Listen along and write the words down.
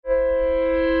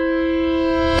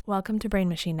Welcome to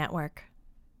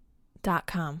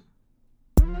BrainMachineNetwork.com.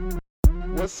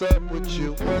 What's up with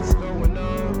you? What's going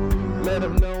on? Let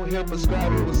them know he'll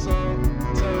prescribe you a song.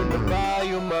 Turn the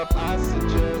volume up, I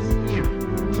suggest.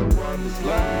 Tawanda's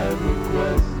live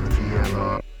request.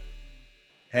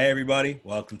 Hey everybody,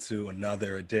 welcome to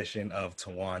another edition of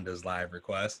Tawanda's Live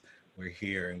Request. We're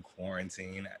here in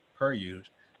quarantine per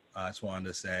usual. I just wanted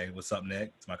to say, what's up,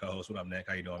 Nick? It's my co-host. What up, Nick?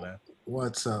 How you doing, man?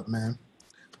 What's up, man?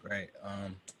 Great.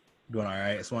 Doing all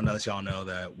right. I just wanted to let y'all know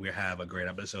that we have a great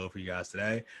episode for you guys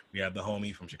today. We have the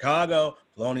homie from Chicago,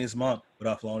 Felonious Monk. What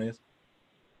up, Felonious?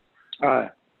 Hi.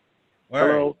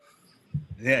 Word. Hello.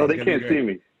 Yeah, Oh, they can't see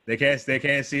me. They can't see,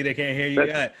 they can't hear you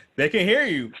yet. They can hear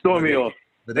you. Storm me off.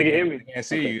 But They can hear me. They can't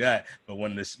see you yet. But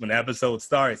when the episode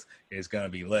starts, it's gonna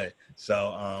be lit.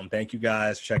 So thank you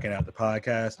guys for checking out the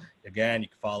podcast. Again, you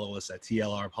can follow us at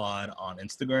TLR Pod on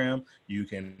Instagram. You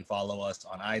can follow us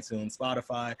on iTunes,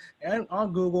 Spotify, and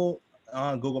on Google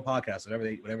Podcasts,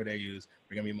 whatever they use.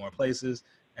 We're gonna be more places.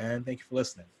 And thank you for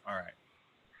listening. All right.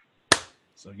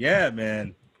 So yeah,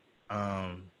 man.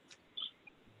 What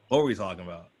were we talking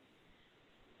about?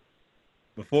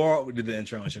 Before we did the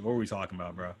intro and shit, what were we talking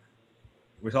about, bro?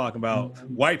 We're talking about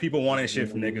white people wanting shit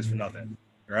from niggas for nothing,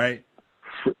 right?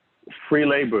 Free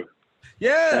labor.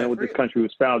 Yeah. That's what this country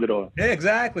was founded on. Yeah,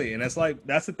 exactly. And it's like,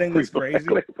 that's the thing that's crazy.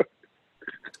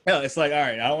 Yeah, it's like, all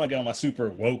right, I don't want to get on my super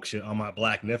woke shit, on my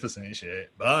blacknificent shit,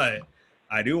 but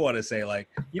I do want to say, like,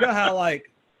 you know how,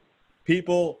 like,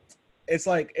 people, it's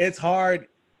like, it's hard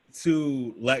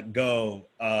to let go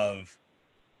of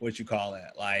what you call it,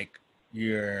 like,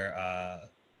 your,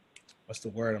 what's the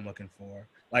word I'm looking for?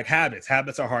 Like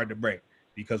habits are hard to break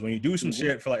because when you do some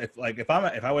shit for if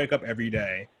I wake up every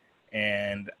day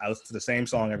and I listen to the same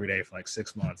song every day for like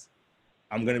 6 months,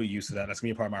 I'm going to be used to that. That's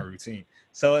going to be part of my routine.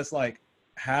 So it's like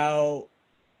how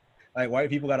like white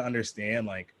people got to understand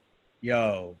like,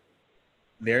 yo,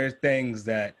 there are things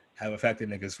that have affected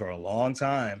niggas for a long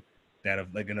time that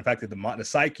have like affected the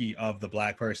psyche of the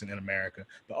black person in America.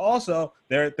 But also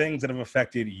there are things that have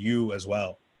affected you as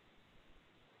well.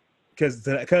 Because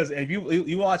if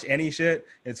you watch any shit,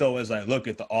 it's always like, look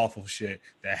at the awful shit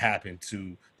that happened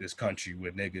to this country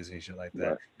with niggas and shit like that.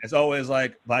 Right. It's always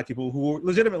like black people who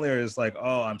legitimately are just like,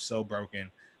 oh, I'm so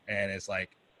broken, and it's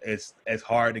like it's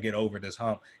hard to get over this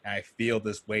hump, and I feel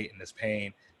this weight and this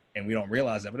pain, and we don't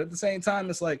realize that. But at the same time,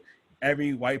 it's like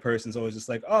every white person's always just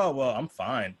like, oh, well, I'm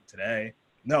fine today.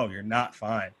 No, you're not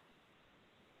fine.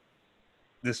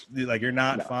 You're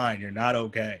not fine. You're not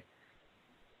okay,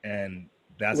 and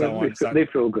that's how I want to they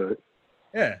feel good.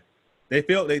 Yeah, they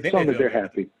think they're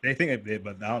happy. They think it did,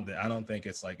 but I don't think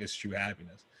it's like it's true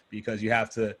happiness because you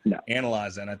have to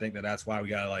analyze it. And I think that's why we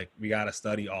gotta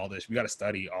study all this. We gotta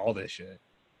study all this shit.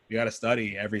 We gotta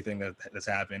study everything that's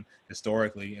happened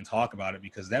historically and talk about it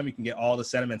because then we can get all the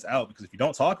sentiments out. Because if you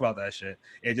don't talk about that shit,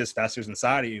 it just festers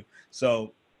inside of you.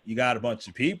 So you got a bunch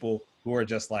of people who are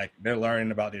just like, they're learning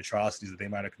about the atrocities that they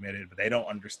might have committed, but they don't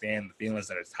understand the feelings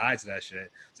that are tied to that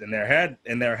shit. So in their head,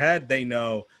 they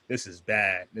know this is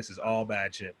bad. This is all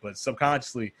bad shit. But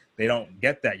subconsciously, they don't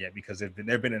get that yet because they've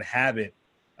been in habit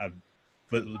of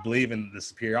believing the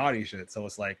superiority shit. So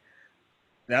it's like,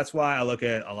 that's why I look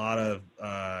at a lot of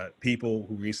people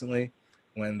who recently,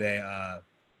 when they'll have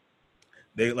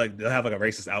like a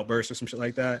racist outburst or some shit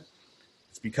like that.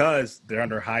 It's because they're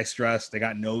under high stress. They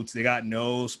got no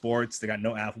sports. They got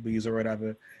no Applebee's or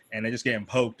whatever. And they're just getting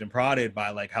poked and prodded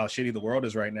by like how shitty the world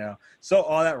is right now. So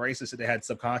all that racist that they had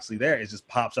subconsciously there, it just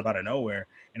pops up out of nowhere.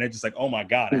 And they're just like, oh my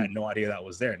God, I had no idea that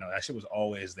was there. No, that shit was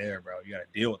always there, bro. You got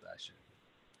to deal with that shit.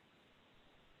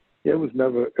 It was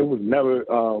never,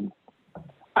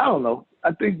 I don't know.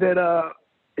 I think that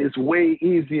it's way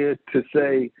easier to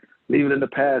say, leave it in the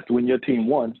past when your team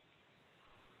won.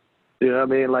 You know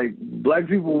what I mean? Like, black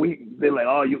people, they're like,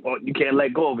 oh, you can't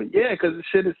let go of it. Yeah, because the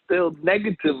shit is still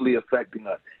negatively affecting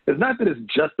us. It's not that it's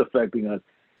just affecting us,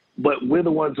 but we're the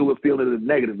ones who are feeling it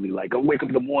negatively. Like, I wake up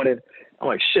in the morning, I'm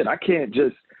like, shit, I can't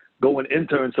just go and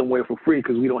intern somewhere for free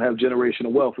because we don't have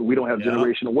generational wealth. And we don't have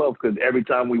generational wealth because every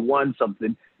time we won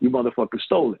something, you motherfuckers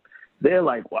stole it. They're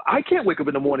like, well, I can't wake up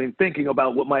in the morning thinking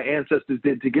about what my ancestors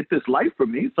did to get this life for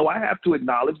me, so I have to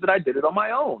acknowledge that I did it on my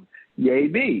own. Yay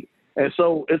me. And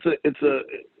so it's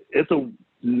a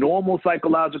normal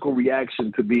psychological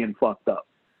reaction to being fucked up.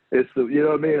 You know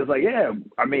what I mean? It's like, yeah,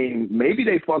 I mean, maybe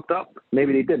they fucked up,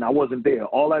 maybe they didn't. I wasn't there.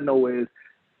 All I know is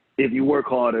if you work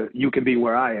harder, you can be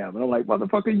where I am. And I'm like,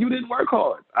 motherfucker, you didn't work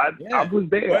hard. I was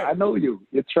there. Right. I know you.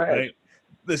 You're trash. Right.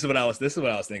 This is what I was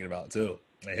thinking about too.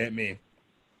 It hit me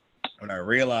when I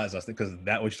realized because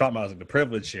that what you're talking about is like the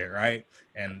privilege shit, right?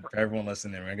 And for everyone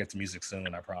listening, we're gonna get to music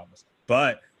soon, I promise.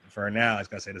 But for now, I was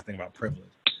gonna say this thing about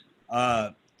privilege.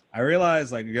 I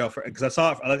realized, like, because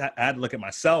I had to look at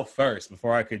myself first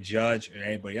before I could judge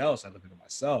anybody else. I looked at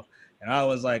myself, and I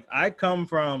was like, I come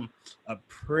from a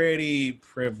pretty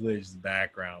privileged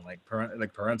background, like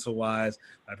parental wise.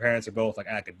 My parents are both like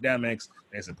academics.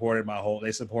 They supported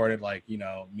like, you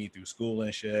know, me through school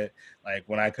and shit. Like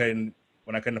when I couldn't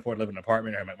afford to live in an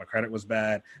apartment or my credit was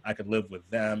bad, I could live with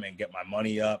them and get my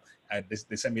money up.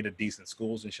 They sent me to decent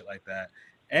schools and shit like that.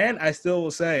 And I still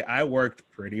will say I worked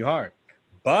pretty hard.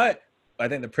 But I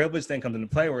think the privilege thing comes into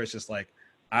play where it's just like,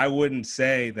 I wouldn't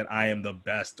say that I am the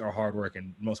best or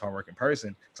most hardworking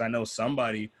person, because I know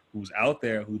somebody who's out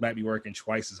there who might be working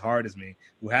twice as hard as me,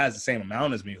 who has the same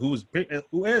amount as me, who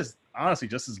is honestly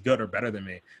just as good or better than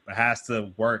me, but has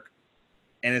to work.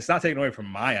 And it's not taken away from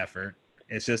my effort.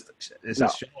 It's just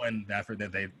showing the effort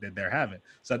that they're having.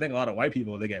 So I think a lot of white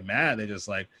people, they get mad. They just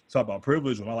like talk about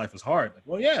privilege when my life was hard. Like,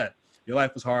 well, yeah, your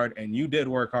life was hard and you did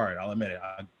work hard. I'll admit it.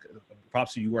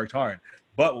 Props to you, worked hard.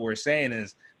 But what we're saying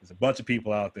is there's a bunch of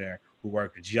people out there who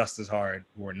work just as hard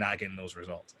who are not getting those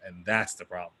results. And that's the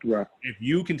problem. Right. If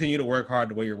you continue to work hard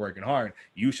the way you're working hard,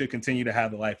 you should continue to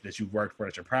have the life that you've worked for,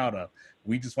 that you're proud of.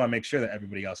 We just want to make sure that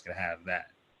everybody else can have that.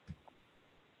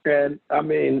 And I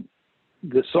mean,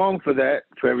 the song for that,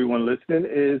 for everyone listening,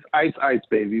 is Ice Ice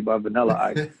Baby by Vanilla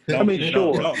Ice. No, he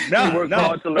worked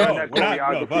hard to learn that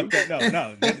choreography.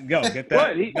 Get that.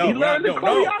 What? He learned the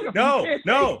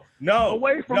choreography. No.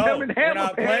 Away from them and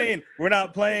Hammer. We're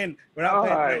not playing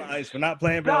Vanilla Ice. We're not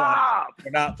playing Vanilla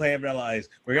Ice.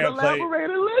 We're going to play.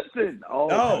 Collaborator, listen. Oh,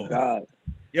 no. My God.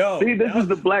 Yo, see, this is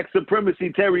the black supremacy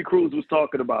Terry Crews was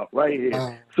talking about right here.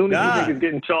 As soon as you niggas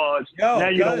getting charged, now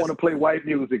you don't want to play white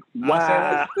music.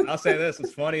 Wow. I'll say this.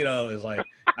 What's funny though is like,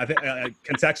 I think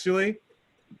contextually,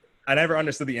 I never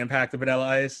understood the impact of Vanilla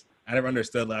Ice. I never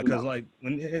understood that because like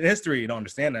in history you don't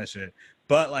understand that shit.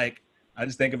 But like I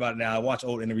just think about it now. I watch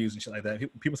old interviews and shit like that.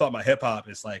 People talk about hip hop.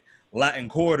 It's like Latin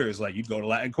Quarters. Like you go to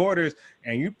Latin Quarters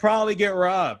and you probably get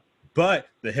robbed. But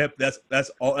that's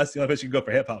the only place you can go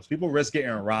for hip hop. So people risk getting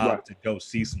robbed to go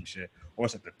see some shit, or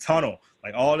it's like the tunnel,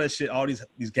 like all that shit, all these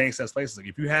gangsta places. Like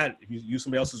if you use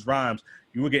somebody else's rhymes,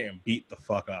 you were getting beat the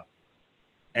fuck up.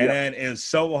 And then it was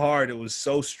so hard, it was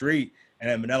so street. And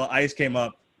then Vanilla Ice came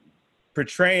up,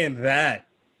 portraying that,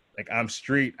 like I'm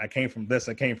street, I came from this,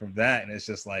 I came from that, and it's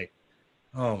just like,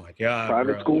 oh my god,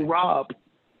 private school Rob,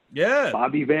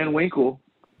 Bobby Van Winkle,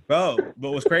 bro.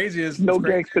 But what's crazy is no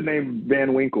gangster named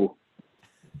Van Winkle.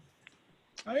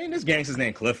 I mean, this gangster's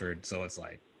named Clifford, so it's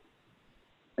like,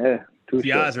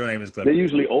 T.I.'s real name is Clifford. They're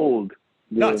usually old.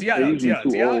 No,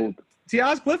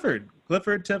 T.I.'s Clifford.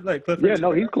 Clifford. Yeah,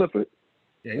 no, he's Clifford.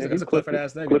 Yeah, he's a Clifford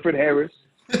ass nigga. Clifford Harris.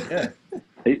 Yeah,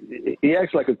 he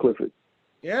acts like a Clifford.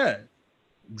 Yeah,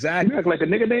 exactly. He acts like a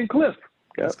nigga named Cliff.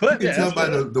 You can tell by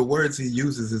the words he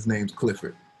uses. His name's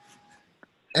Clifford.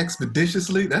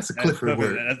 Expeditiously, that's a Clifford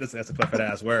word. That's a Clifford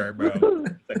ass word, bro.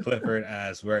 It's a Clifford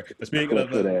ass word. But speaking of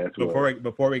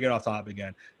before we get off topic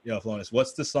again, Philonise,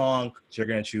 what's the song that you're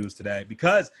gonna choose today?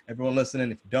 Because everyone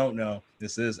listening, if you don't know,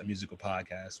 this is a musical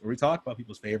podcast where we talk about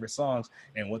people's favorite songs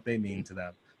and what they mean to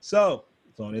them. So,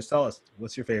 Philonise, tell us,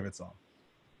 what's your favorite song?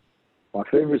 My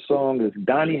favorite song is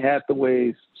Donny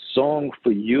Hathaway's "Song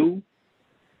for You."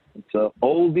 It's a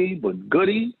oldie but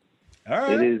goodie. All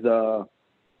right. It is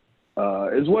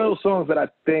it's one of those songs that I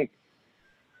think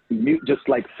just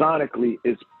like sonically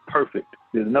is perfect.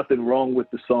 There's nothing wrong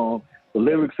with the song. The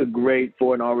lyrics are great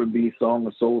for an R&B song,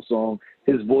 a soul song.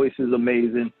 His voice is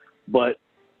amazing, but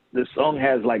the song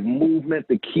has like movement.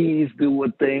 The keys do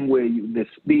a thing where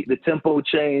the tempo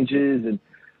changes and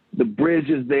the bridge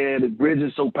is there. The bridge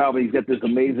is so powerful. He's got this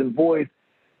amazing voice.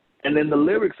 And then the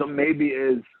lyrics are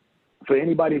for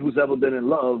anybody who's ever been in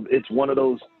love, it's one of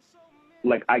those,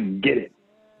 like, I get it.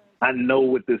 I know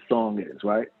what this song is,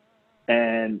 right?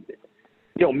 And,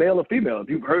 male or female, if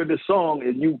you've heard this song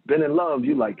and you've been in love,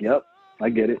 you're like, yep,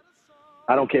 I get it.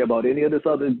 I don't care about any of this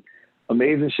other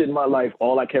amazing shit in my life.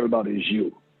 All I care about is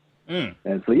you. And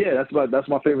so, that's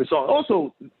my favorite song.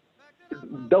 Also,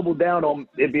 double down on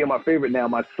it being my favorite now.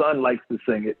 My son likes to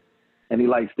sing it, and he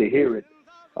likes to hear it.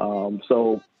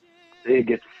 So it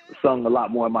gets sung a lot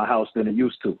more in my house than it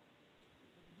used to.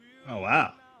 Oh,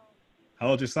 wow. How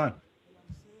old's your son?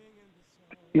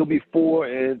 He'll be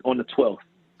 4 on the 12th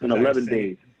in 11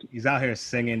 days. He's out here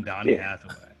singing Donny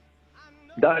Hathaway.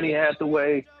 Donny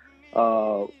Hathaway,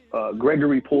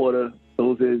 Gregory Porter.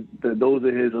 Those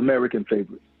are his American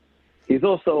favorites. He's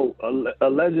also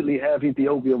allegedly half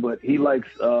Ethiopian, but he likes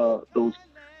those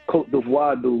Côte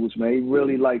d'Ivoire dudes, man. He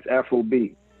really likes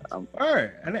Afrobeat. All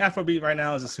right. I think Afrobeat right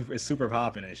now is super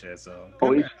popping and shit. So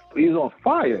he's on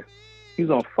fire. He's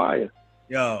on fire.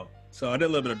 Yo, so I did a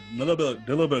little bit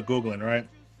of Googling, right?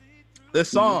 This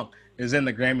song is in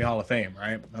the Grammy Hall of Fame,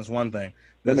 right? That's one thing.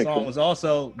 This song was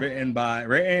also written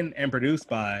and produced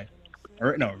by,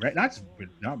 not written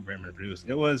and produced.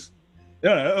 It was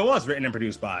written and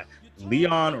produced by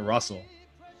Leon Russell.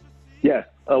 Yes,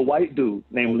 a white dude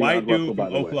named Leon Russell, by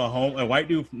the way. Oklahoma. A white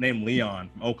dude named Leon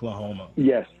from Oklahoma.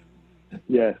 Yes.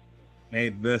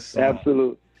 Made this song.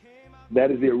 Absolute.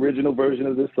 That is the original version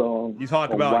of this song. You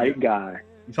talk about white guy.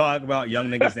 You talk about young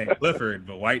niggas named Clifford,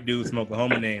 but white dudes from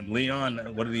Oklahoma named Leon.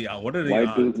 What are the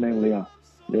white dudes named Leon?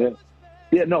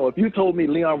 Yeah. No, if you told me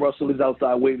Leon Russell is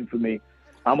outside waiting for me,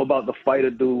 I'm about to fight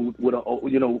a dude with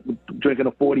drinking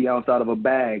a 40-ounce out of a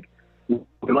bag, with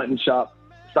mutton chop,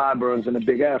 sideburns, and a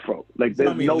big afro. Like,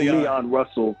 there's no Leon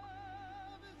Russell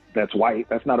that's white.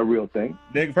 That's not a real thing.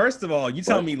 Nick, first of all, you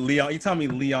tell me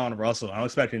Leon Russell. I'm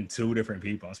expecting two different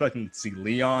people. I'm expecting to see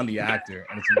Leon the actor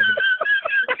and it's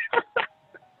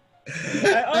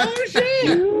oh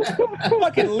shit!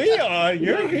 Fucking Leon,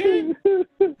 you're here.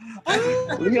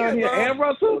 Leon here and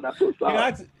Russell. That's what's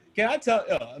up. Can I tell?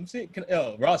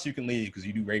 Ross, you can leave because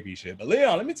you do rapey shit. But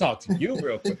Leon, let me talk to you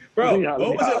real quick, bro. Leon,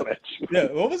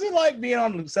 what was it like being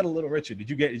on the set of Little Richard? Did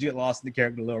you get lost in the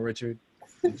character of Little Richard?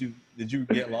 Did you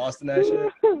get lost in that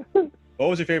shit? What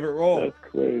was your favorite role? That's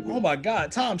crazy. Oh my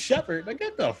God, Tom Shepard! Like,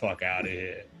 get the fuck out of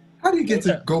here. How do you get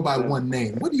to go by one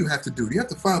name? What do you have to do? Do you have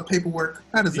to file paperwork?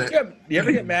 How does that? You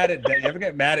ever get mad at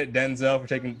Denzel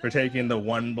for taking the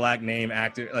one black name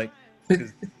actor? Like,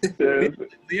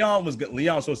 Leon was good.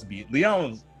 Leon was supposed to be.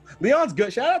 Leon's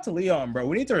good. Shout out to Leon, bro.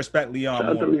 We need to respect Leon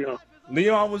Shout more. Out to Leon.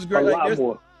 Leon was great. A lot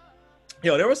more.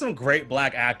 Yo, there were some great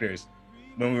black actors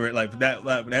when we were like in the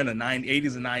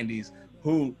 80s and 90s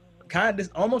who kind of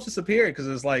almost disappeared because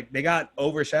it's like they got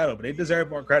overshadowed, but they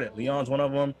deserve more credit. Leon's one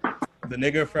of them. The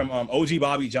nigga from OG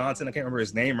Bobby Johnson, I can't remember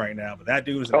his name right now, but that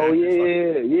dude was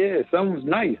yeah, someone's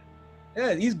nice.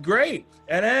 Yeah, he's great.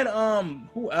 And then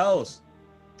who else?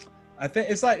 I think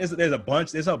there's a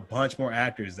bunch more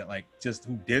actors that like just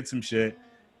who did some shit,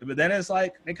 but then it's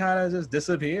like they kind of just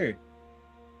disappeared.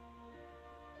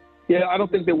 Yeah, I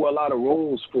don't think there were a lot of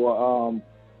roles for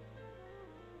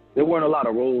there weren't a lot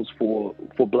of roles for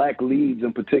black leads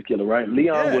in particular, right?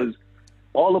 Leon was.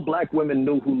 All the black women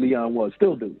knew who Leon was,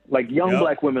 still do. Like, young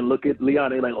black women look at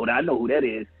Leon, they're like, oh, I know who that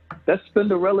is. That's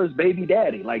Cinderella's baby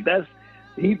daddy. Like,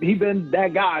 he been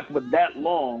that guy for that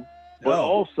long. But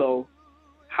also,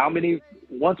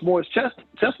 once Morris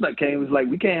Chestnut came, it was like,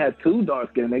 we can't have two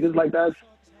dark-skinned niggas. Like,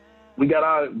 we got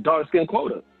our dark-skinned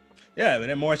quota. Yeah, but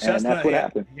then Morris Chestnut, he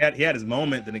had his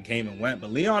moment, then it came and went.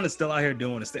 But Leon is still out here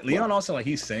doing this thing. Leon also, like,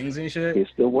 he sings and shit. He's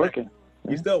still working.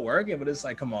 He's still working, but it's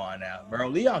like, come on now, bro.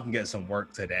 Leon can get some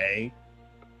work today.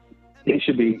 He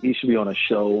should be on a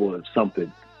show or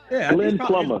something. Yeah, Glenn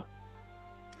Plummer.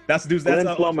 That's the dude. Glenn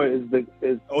Plummer is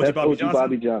OG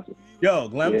Bobby Johnson. Yo,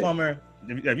 Glenn Plummer.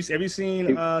 Have you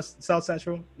seen South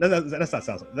Central? That's not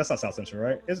South. That's not South Central,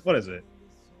 right? What is it?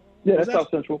 Yeah, that's South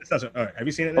Central. All right. Have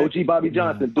you seen it? Nick? OG Bobby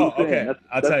Johnson. Okay.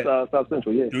 That's South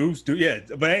Central. Yeah. Deuce. Yeah.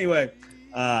 But anyway,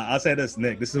 I'll say this,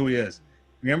 Nick. This is who he is.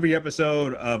 Remember the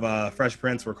episode of Fresh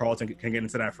Prince where Carlton can get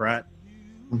into that frat?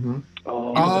 Mm-hmm.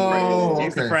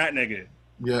 He's the frat nigga.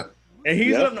 Yeah. And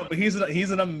he's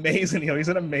an amazing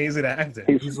actor.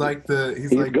 He's like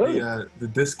the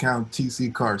discount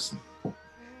TC Carson.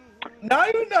 No,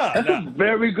 you're not. That's a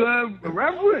very good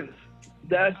reference.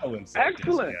 That's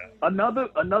excellent.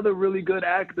 Another really good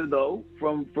actor though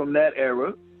from that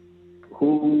era,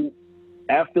 who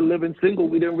after living single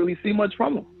we didn't really see much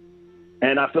from him.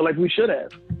 And I feel like we should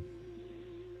have.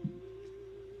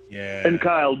 Yeah. And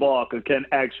Kyle Barker can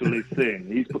actually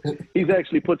sing. He's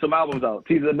actually put some albums out.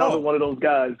 He's another one of those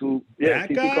guys who,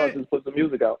 T.C. Carson's put some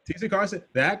music out. T.C. Carson,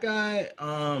 that guy,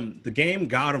 the game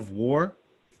God of War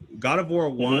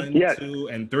 1, 2,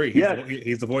 and 3.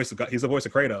 He's the voice of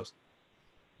Kratos.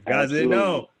 You guys didn't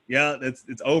know. Yeah, it's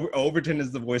Overton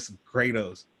is the voice of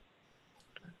Kratos.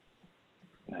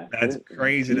 That's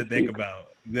crazy to think about.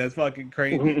 That's fucking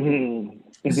crazy.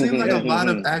 It seems like a lot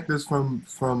of actors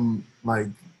from like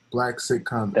black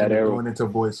sitcoms that are going into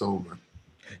voiceover.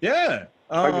 Yeah.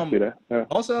 I can see that. Yeah.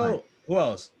 Also, who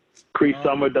else? Cree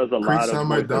Summer does a lot of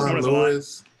Summer, Don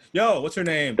Lewis. Yo, what's her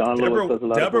name? Deborah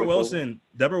Wilson.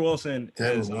 Deborah Wilson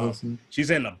is. She's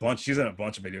in a bunch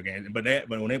of video games. But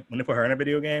when they put her in a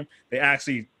video game, they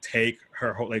actually take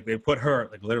her whole, like they put her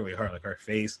like literally her like her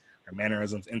face, her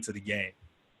mannerisms into the game.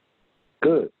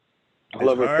 Good. I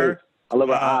love her face. I love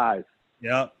her eyes.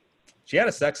 Yep. She had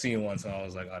a sex scene once, and I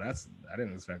was like, "Oh, I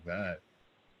didn't expect that."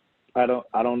 I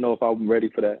don't know if I'm ready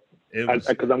for that.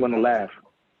 Because I'm gonna laugh.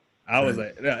 I was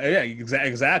like, yeah,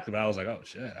 exactly. But I was like, oh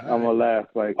shit. I'm gonna laugh.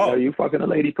 Like, are you fucking a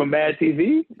lady from Mad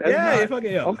TV? Yeah,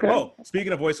 fucking yeah. Okay. Oh,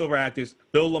 speaking of voiceover actors,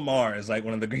 Bill Lamar is like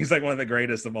one of the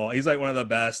greatest of all. He's like one of the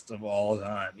best of all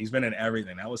time. He's been in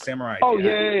everything. That was Samurai Oh Jack.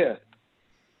 yeah.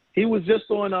 He was just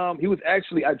on. I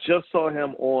just saw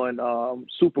him on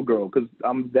Supergirl because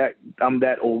I'm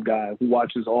that old guy who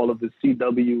watches all of the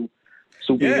CW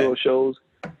superhero shows.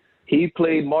 He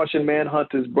played Martian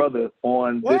Manhunter's brother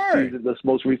on this season, this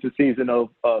most recent season of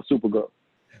Supergirl.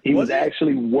 He was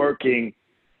actually working,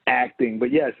 acting.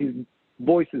 But yes, he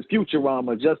voices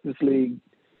Futurama, Justice League,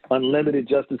 Unlimited,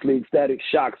 Justice League, Static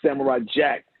Shock, Samurai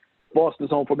Jack, Foster's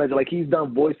Home for Magic. Like, he's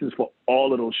done voices for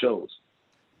all of those shows.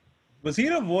 Was he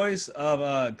the voice of?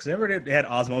 Because remember they had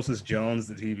Osmosis Jones,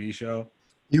 the TV show.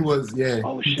 He was, yeah.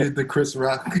 Oh, he did the Chris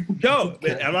Rock. Yo,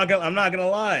 I'm not gonna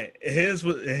lie. His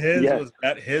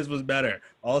was better.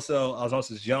 Also,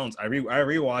 Osmosis Jones. I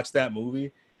rewatched that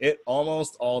movie. It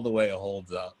almost all the way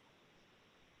holds up.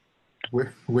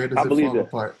 Where does it fall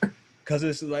apart? Because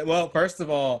it's like, well, first of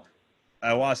all,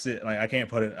 I watched it. Like, I can't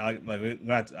put it. I'm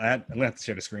gonna have to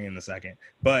share the screen in a second.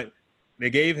 But they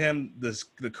gave him the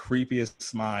creepiest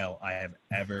smile I have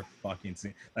ever fucking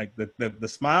seen. Like the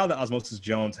smile that Osmosis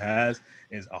Jones has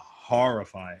is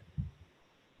horrifying.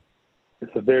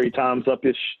 It's a very Time's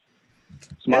Up-ish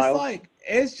smile.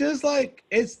 It's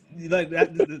like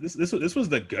that. This was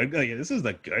the good guy. This is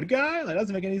the good guy. Like, that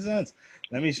doesn't make any sense.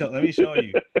 Let me show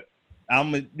you.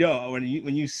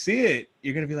 When you see it,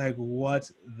 you're gonna be like, what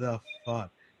the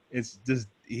fuck? It's just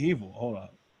evil. Hold on.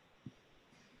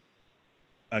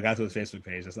 I got to his Facebook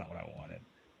page. That's not what I wanted.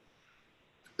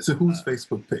 So whose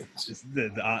Facebook page?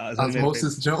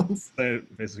 Osmosis Jones?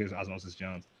 Facebook page Osmosis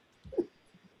Jones.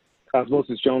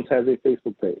 Osmosis Jones has a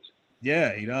Facebook page.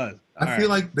 Yeah, he does. I feel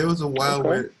like there was a while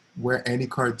where any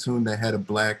cartoon that had a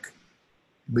black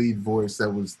lead voice that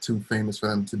was too famous for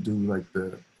them to do like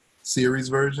the series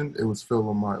version, it was Phil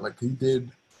Lamar. Like, he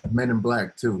did Men in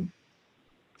Black too.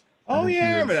 Oh yeah,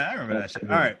 I remember that shit.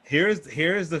 All right,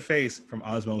 here's the face from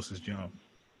Osmosis Jones.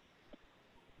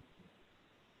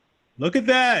 Look at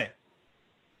that.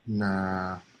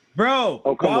 Nah. Bro,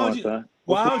 oh, come on, son.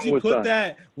 Why would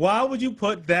you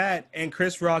put that and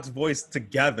Chris Rock's voice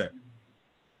together?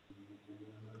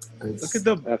 Look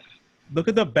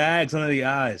at the bags under the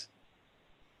eyes.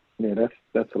 Yeah,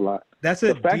 that's a lot. That's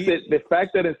the fact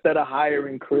that instead of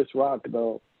hiring Chris Rock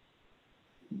though,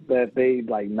 that they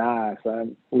like, nah,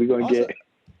 son, we're gonna get.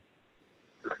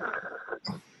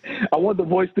 I want the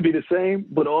voice to be the same,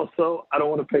 but also I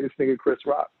don't want to pay this nigga Chris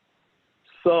Rock.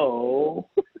 So.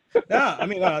 Yeah, I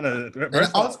mean,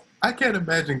 no. I can't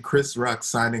imagine Chris Rock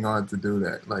signing on to do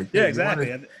that. Like, yeah,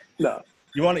 exactly. No.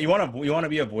 You want to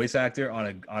be a voice actor on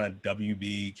a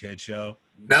WB kid show?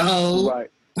 No. Right.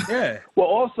 Yeah. Well,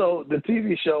 also the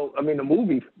TV show. I mean, the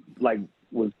movie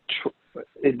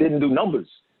it didn't do numbers.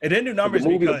 It didn't do numbers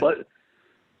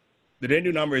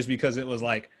because it was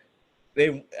like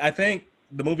I think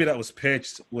the movie that was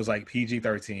pitched was like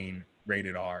PG-13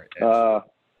 rated R.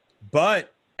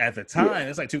 But at the time,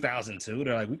 it's like 2002.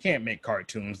 They're like, we can't make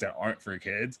cartoons that aren't for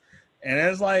kids. And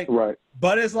it's like, right.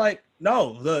 But it's like,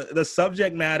 no, the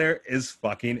subject matter is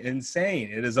fucking insane.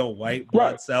 It is a white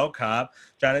blood cell cop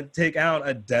trying to take out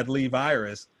a deadly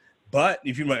virus. But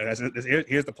if you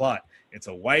here's the plot. It's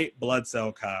a white blood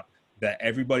cell cop that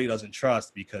everybody doesn't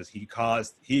trust because he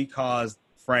caused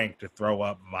Frank to throw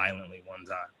up violently one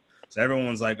time. So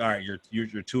everyone's like, all right, you're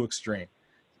too extreme.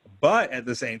 But at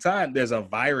the same time, there's a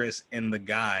virus in the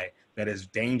guy that is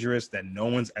dangerous that no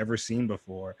one's ever seen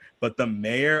before. But the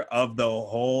mayor of the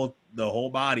whole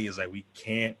body is like, we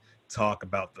can't talk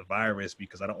about the virus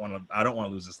because I don't want to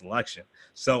lose this election.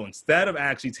 So instead of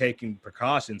actually taking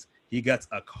precautions, he gets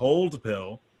a cold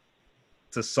pill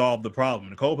to solve the problem.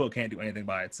 The cold pill can't do anything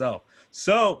by itself.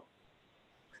 So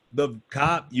the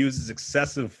cop uses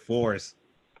excessive force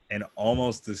and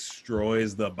almost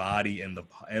destroys the body in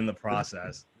the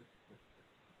process.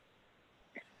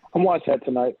 I'm watching that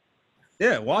tonight.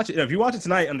 Yeah, watch it. If you watch it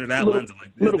tonight under that lens, of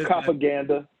like little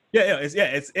propaganda. It's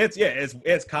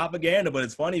propaganda, but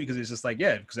it's funny because it's just like,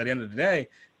 because at the end of the day,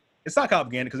 it's not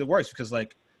propaganda because it works because the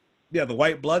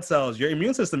white blood cells, your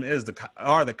immune system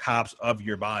are the cops of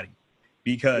your body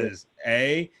because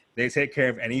A, they take care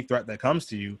of any threat that comes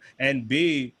to you, and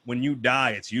B, when you die,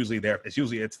 it's usually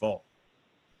its fault.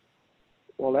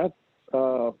 Well,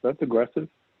 that's aggressive.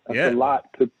 That's a lot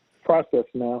to process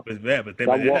now. But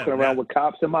I'm walking around with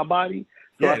cops in my body.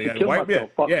 So I can kill myself.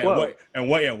 What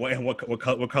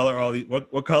color are these?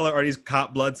 What color are these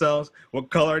cop blood cells?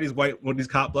 What color are these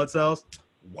cop blood cells?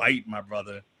 White, my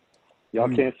brother. Y'all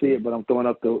can't see it, but I'm throwing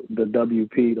up the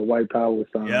WP, the white power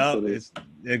sign. Yeah, it's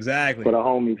exactly for the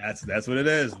homies. That's what it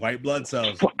is. White blood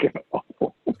cells. Fucking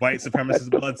White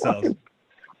supremacist blood cells.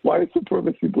 White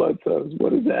supremacy blood cells.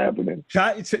 What is happening?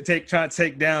 Trying to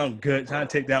take down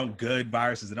good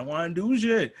viruses. They don't want to do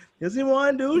shit. They doesn't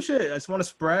want to do shit. I just want to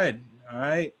spread. All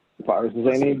right. Viruses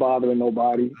ain't bothering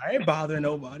nobody. I ain't bothering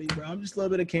nobody, bro. I'm just a little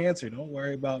bit of cancer. Don't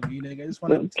worry about me, nigga. I just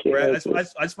want to spread. I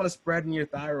just want to spread in your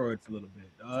thyroid for a little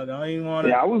bit, dog. I don't even want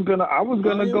to. Yeah, I was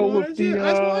gonna go with the.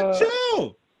 I just want to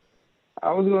chill.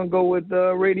 I was gonna go with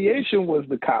radiation was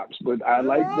the cops, but I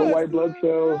like the white blood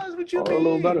cells a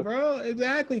little better, bro.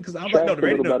 Exactly, because I'm like, no,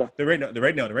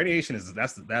 the radiation is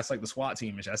that's like the SWAT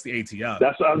team, that's the ATF.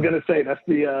 That's what I was gonna say. That's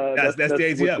the that's the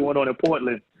ATF. What's going on in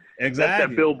Portland? Exactly. That's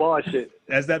that Bill Barr shit.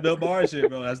 That's that Bill Barr shit,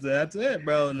 bro. That's it,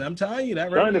 bro. And I'm telling you that.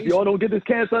 Son, if y'all don't get this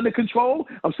cancer under control,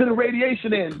 I'm sending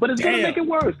radiation in, but it's gonna make it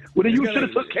worse. Well, then you should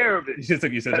have took care of it. You should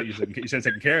have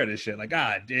taken care of this shit. Like,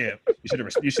 god damn,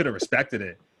 you should have respected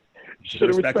it. Should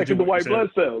have respected the white blood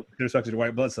cells. Should have respected the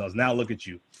white blood cells. Now look at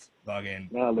you, fucking.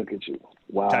 Now look at you.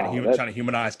 Wow. Trying to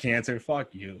humanize cancer.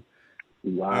 Fuck you.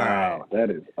 Wow, that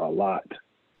is a lot.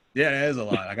 Yeah, that is a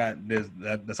lot. I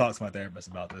talk to my therapist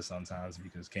about this sometimes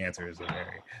because cancer is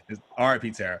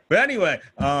R.I.P. Tara. But anyway,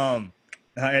 what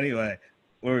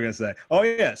were we gonna say? Oh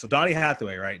yeah, so Donny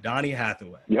Hathaway, right? Donny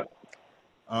Hathaway. Yep.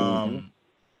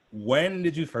 When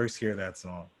did you first hear that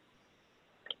song?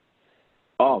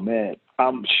 Oh man,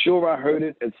 I'm sure I heard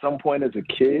it at some point as a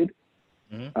kid.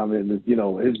 Mm-hmm. I mean,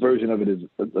 his version of it is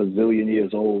a zillion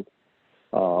years old.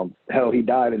 Hell, he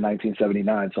died in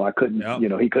 1979, so I couldn't,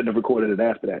 he couldn't have recorded it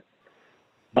after that.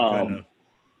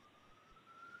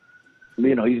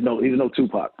 He's no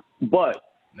Tupac, but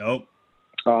nope.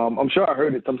 I'm sure I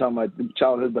heard it sometime in my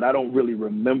childhood, but I don't really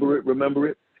remember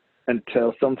it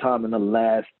until sometime in the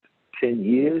last 10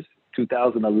 years,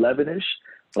 2011-ish.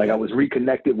 Like I was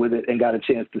reconnected with it and got a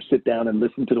chance to sit down and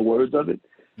listen to the words of it.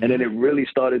 Mm-hmm. And then it really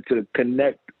started to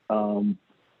connect.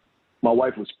 My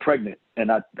wife was pregnant, and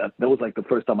that was like the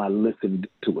first time I listened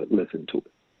to it.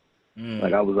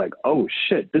 Like I was like, oh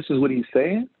shit, this is what he's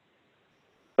saying?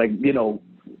 Like,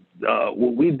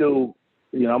 what we do,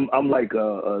 I'm like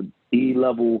a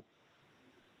E-level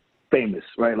famous,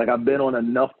 right? Like I've been on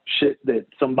enough shit that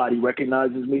somebody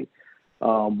recognizes me,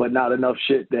 but not enough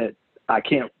shit that I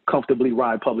can't comfortably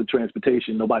ride public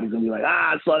transportation. Nobody's gonna be like,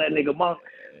 I saw that nigga Monk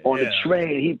on the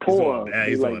train. He poor.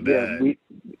 He's like, they'd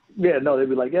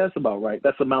be like, yeah, that's about right.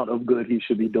 That's the amount of good he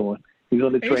should be doing. He's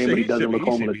on the train, but he doesn't look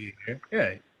homeless.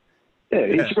 Yeah,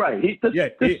 he's right.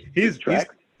 He's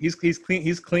clean.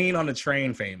 He's clean on the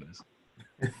train, famous.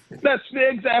 That's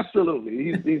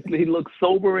absolutely. He looks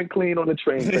sober and clean on the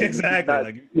train.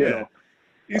 Exactly.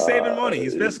 He's saving money.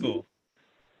 He's fiscal.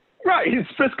 Right, he's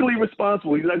fiscally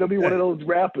responsible. He's not gonna be one of those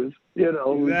rappers, who's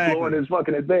blowing his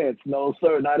fucking advance. No,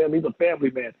 sir, not him. He's a family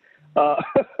man.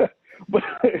 But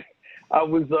I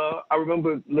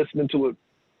remember listening to it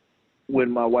when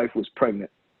my wife was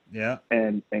pregnant. Yeah.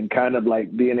 And kind of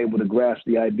like being able to grasp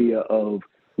the idea of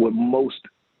what most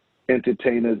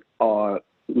entertainers are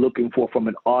looking for from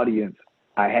an audience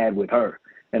I had with her.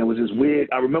 And it was just weird.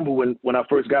 I remember when I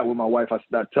first got with my wife, I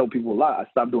tell people a lot, I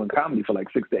stopped doing comedy for like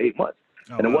 6 to 8 months.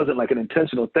 And it wasn't like an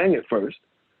intentional thing at first.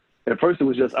 At first it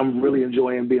was just, I'm really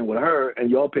enjoying being with her and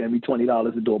y'all paying me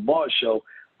 $20 to do a bar show.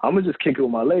 I'm gonna just kick it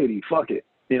with my lady. Fuck it.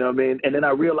 You know what I mean? And then I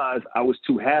realized I was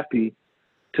too happy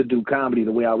to do comedy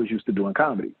the way I was used to doing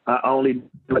comedy. I only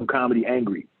do comedy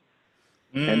angry.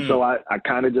 And so I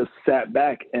kind of just sat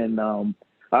back and I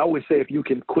always say if you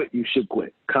can quit, you should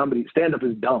quit. Comedy, stand-up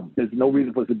is dumb. There's no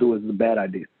reason for us to do it. It's a bad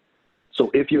idea.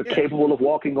 So if you're capable of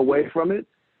walking away from it,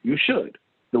 you should.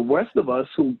 The rest of us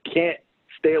who can't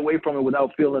stay away from it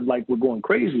without feeling like we're going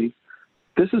crazy,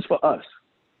 this is for us.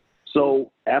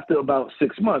 So after about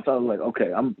 6 months, I was like,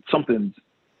 okay, something's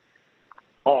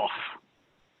off.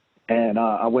 And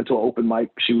I went to an open mic.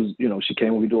 She was, she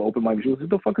came when we do an open mic. She was like,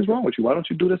 what the fuck is wrong with you? Why don't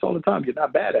you do this all the time? You're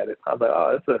not bad at it. I was like, oh,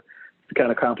 that's the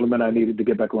kind of compliment I needed to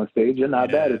get back on stage. You're not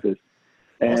bad at this.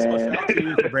 And shout out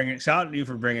to you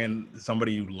for bringing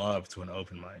somebody you love to an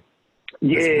open mic.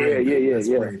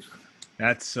 Yeah.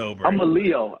 That's so brave. I'm a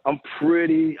Leo. I'm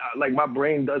pretty, like my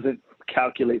brain doesn't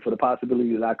calculate for the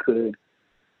possibility that I could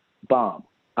bomb.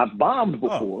 I've bombed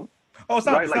before. Stop.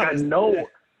 Right? Like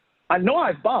I know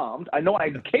I've bombed. I know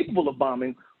I'm capable of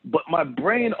bombing, but my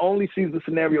brain only sees the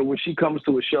scenario when she comes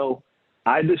to a show,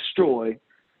 I destroy,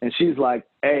 and she's like,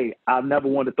 hey, I've never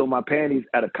wanted to throw my panties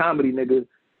at a comedy nigga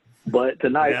But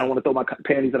tonight, I want to throw my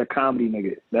panties at a comedy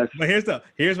nigga. But here's what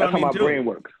I mean, how my brain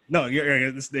works. No,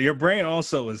 your brain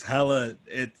also is hella.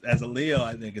 It as a Leo,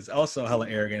 I think, is also hella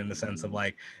arrogant in the sense of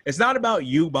like, it's not about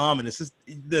you bombing. It's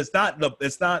not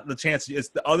the chance. It's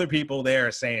the other people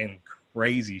there saying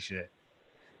crazy shit,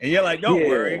 and you're like, don't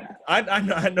worry,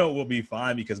 I know we'll be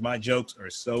fine because my jokes are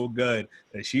so good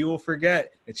that she will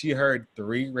forget that she heard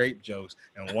 3 rape jokes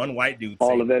and 1 white dude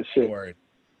all say of that shit. Word.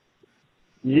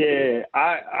 Yeah,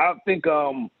 I think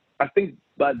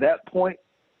by that point,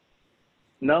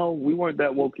 no, we weren't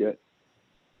that woke yet.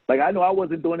 Like I know I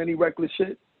wasn't doing any reckless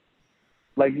shit.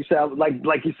 Like you said,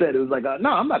 like you said, it was like, no,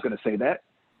 I'm not gonna say that.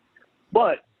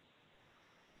 But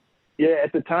yeah,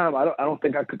 at the time, I don't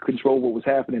think I could control what was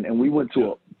happening, and we went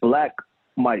to a black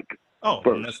mic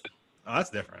first.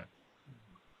 That's different.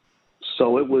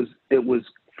 So it was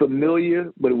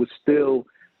familiar, but it was still,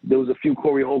 there was a few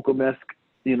Corey Holcomb-esque.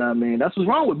 You know what I mean? That's what's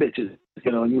wrong with bitches.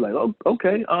 You know, and you're like, oh,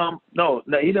 okay. No,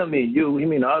 he doesn't mean you. He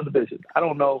mean the other bitches. I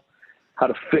don't know how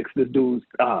to fix this dude's,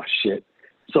 shit.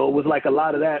 So it was like a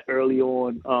lot of that early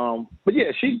on. But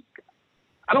yeah,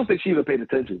 I don't think she even paid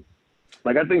attention.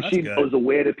 Like, I think she was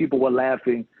aware that people were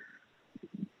laughing.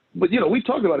 But, you know, we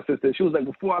talked about it since then. She was like,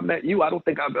 before I met you, I don't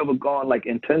think I've ever gone, like,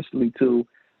 intentionally to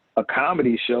a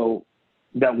comedy show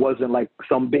that wasn't, like,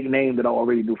 some big name that I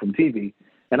already knew from TV.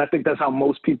 And I think that's how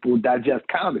most people digest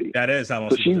comedy. That is how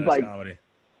most people digest comedy.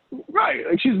 Right.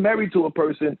 Like, she's married to a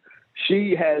person.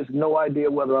 She has no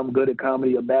idea whether I'm good at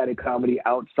comedy or bad at comedy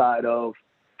outside of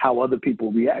how other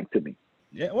people react to me.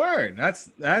 Yeah, word. That's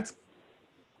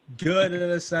good in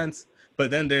a sense. But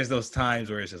then there's those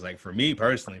times where it's just like, for me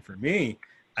personally,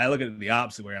 I look at it the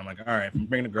opposite way. I'm like, all right, if I'm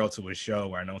bringing a girl to a show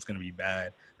where I know it's going to be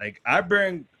bad, like I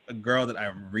bring a girl that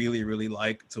I really, really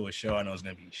like to a show I know it's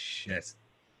going to be shit.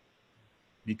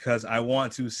 Because I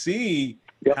want to see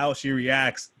how she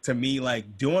reacts to me,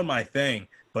 like doing my thing.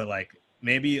 But like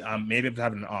maybe I'm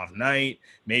having an off night.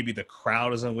 Maybe the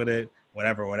crowd isn't with it.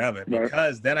 Whatever. Right.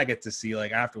 Because then I get to see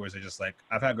like afterwards. They're just like,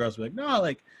 I've had girls be like, no,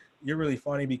 like you're really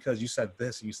funny because you said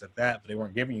this and you said that, but they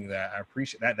weren't giving you that. I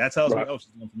appreciate that. That tells me, oh, she's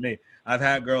doing for me. I've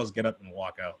had girls get up and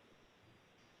walk out.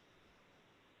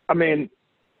 I mean,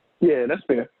 yeah, that's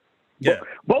fair. Yeah,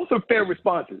 both are fair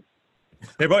responses.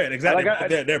 They're both exactly. Like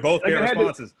they're both fair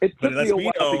responses. But let's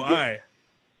be all right.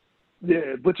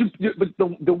 Yeah, but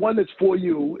the one that's for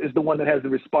you is the one that has the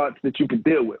response that you can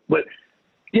deal with. But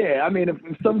yeah, I mean, if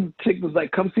some chick was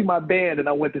like, "Come see my band," and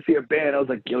I went to see her band, I was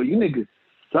like, "Yo, you niggas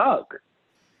suck,"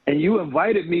 and you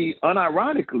invited me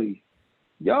unironically.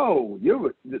 Yo,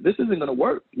 this isn't gonna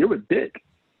work. You're a dick.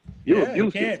 You're abusive.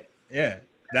 You can't. Yeah,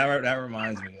 that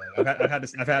reminds me. Like,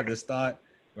 I've had this thought.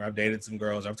 Where I've dated some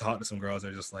girls, I've talked to some girls.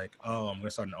 They're just like, "Oh, I'm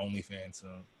gonna start an OnlyFans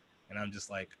soon," and I'm just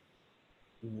like,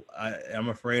 I'm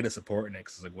afraid of supporting it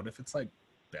because it's like, what if it's like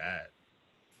bad?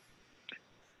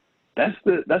 That's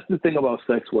the thing about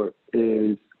sex work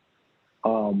is,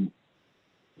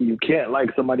 you can't like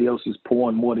somebody else's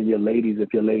porn more than your lady's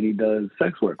if your lady does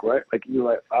sex work, right? Like you're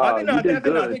like, I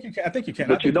think you can.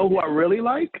 But you know who I really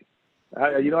like?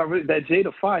 That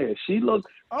Jada Fire. She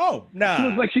looks. Oh, nah. She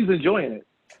looks like she's enjoying it.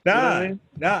 Nah, you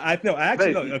know I mean?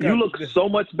 Actually, no, okay. You look so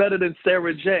much better than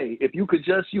Sarah J. If you could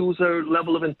just use her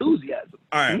level of enthusiasm.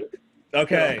 All right,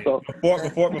 okay. So,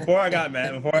 before I got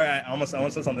mad, I almost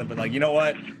said something, but like, you know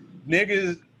what,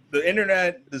 niggas, the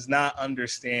internet does not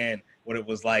understand what it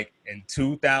was like in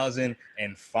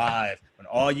 2005 when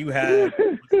all you had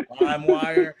was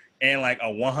LimeWire and like a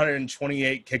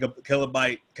 128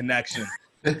 kilobyte connection,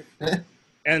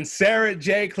 and Sarah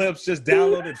J clips just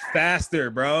downloaded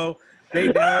faster, bro. They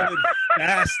downloaded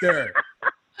faster.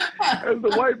 That's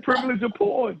the white privilege of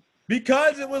porn.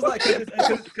 Because it was like,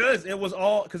 because it was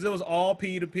all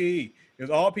P2P. It was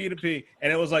all P2P,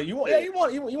 and it was like you want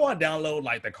to download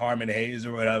like the Carmen Hayes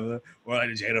or whatever, or like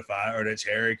the Jada Fire or the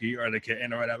Cherokee or the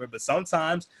Kitten or whatever. But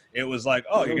sometimes it was like,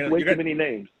 oh, you're too many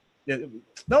names. Yeah,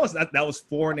 no, that was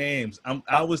 4 names.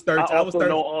 I was 13. I also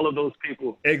know all of those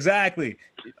people. Exactly.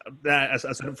 I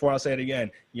said it before. I'll say it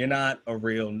again. You're not a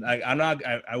real.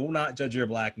 I will not judge your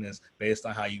blackness based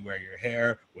on how you wear your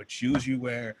hair, what shoes you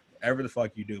wear, whatever the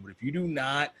fuck you do. But if you do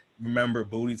not remember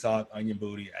booty talk, onion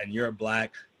booty, and you're a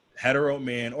black hetero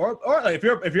man, or if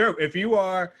you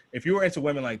are into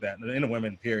women like that, into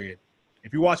women, period.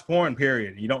 If you watch porn,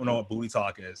 period, and you don't know what booty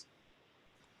talk is,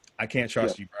 I can't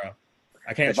trust you, bro.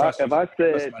 I can't trust you.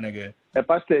 If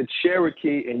I said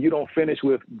Cherokee and you don't finish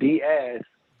with D-ass,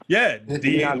 you're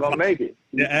not gonna make it.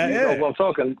 You know who I'm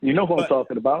talking. You know who I'm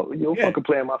talking about. You don't fucking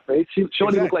play in my face.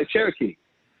 Shorty look like Cherokee.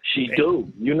 She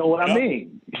do. You know what I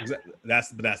mean? That's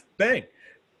the thing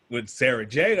with Sarah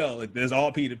J though. Like there's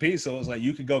all P2P, so it's like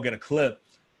you could go get a clip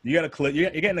You got a clip.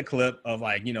 You're getting a clip of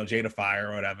like Jada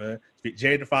Fire or whatever.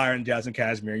 Jada Fire and Jasmine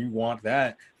Cashmere. You want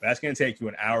that? But that's gonna take you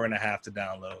an hour and a half to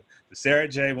download. The Sarah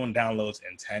J one downloads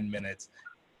in 10 minutes.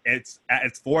 It's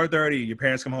 4:30. Your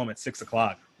parents come home at 6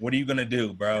 o'clock. What are you gonna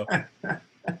do, bro?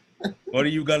 What are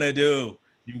you gonna do?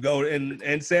 You go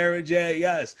and Sarah J.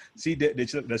 Yes, she did. Did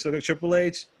she look like Triple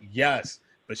H? Yes,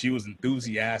 but she was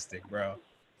enthusiastic, bro.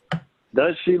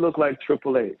 Does she look like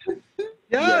Triple H?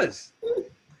 Yes.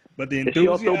 But the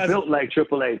enthusiasm. Is she also built like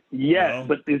Triple H? Yes, no.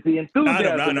 But is the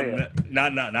enthusiasm not in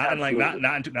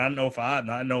 05,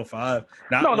 not in 05.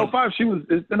 No, in 05 she was.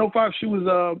 In 05 she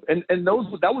was. And that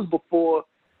was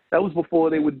before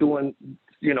they were doing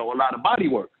a lot of body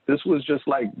work. This was just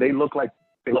like they look like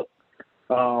they look.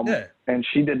 Yeah. And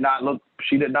she did not look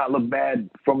bad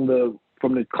from the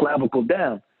clavicle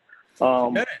down.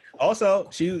 Also,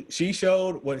 she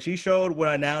showed what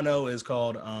I now know is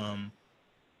called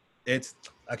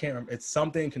I can't remember. It's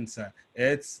something consent.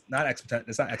 It's not exponential.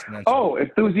 It's not exponential. Oh,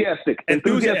 enthusiastic consent.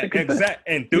 Enthusiastic.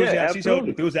 Yeah, she showed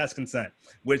enthusiastic consent,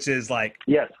 which is like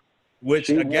yes. Which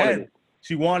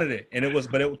she wanted it, and it was,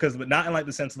 but not in like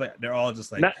the sense of like they're all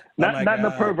just like not in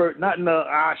the pervert, not in the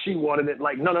she wanted it.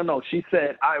 Like no. She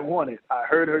said I want it. I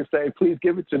heard her say, "Please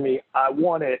give it to me. I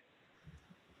want it."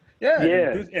 Yeah.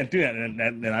 And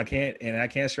I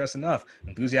can't stress enough.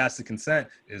 Enthusiastic consent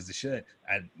is the shit.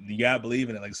 You gotta believe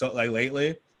in it. Like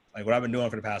lately, like what I've been doing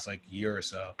for the past like year or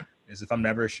so is if I'm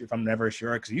never sure,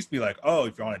 because it used to be like, oh,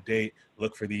 if you're on a date,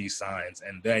 look for these signs,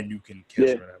 and then you can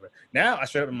kiss or whatever. Now I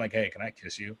straight up, I'm like, hey, can I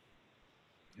kiss you?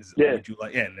 Would you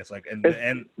like? And it's like, and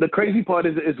the crazy part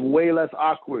is it's way less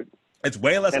awkward. It's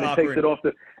way less awkward.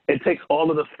 It takes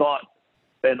all of the thought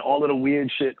and all of the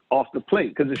weird shit off the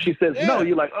plate. Because if she says no,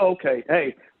 you're like, oh, okay,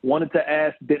 hey, wanted to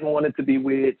ask, didn't want it to be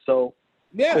weird, so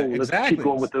exactly. Let's keep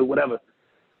going with the whatever.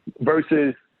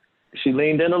 Versus she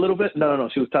leaned in a little bit. No,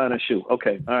 she was tying her shoe.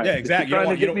 Okay, all right. Yeah, exactly.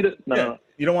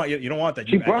 You don't want that.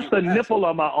 She brushed a nipple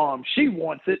on my arm. She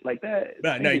wants it like that.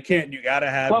 No, you can't. You gotta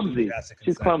have clumsy.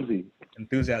 She's clumsy.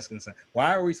 Enthusiastic consent.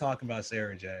 Why are we talking about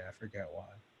Sarah J? I forget why.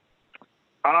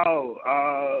 Oh,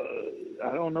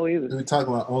 I don't know either. We're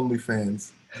talking about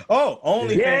OnlyFans. Oh,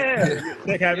 OnlyFans. Yeah.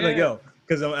 Like go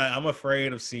because I'm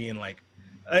afraid of seeing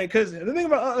because the thing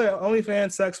about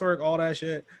OnlyFans, sex work, all that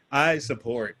shit. I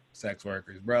support sex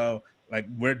workers, bro. Like,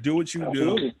 do what you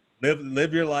do.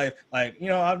 Live your life. Like,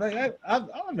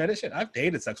 I'll admit it. Shit, I've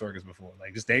dated sex workers before.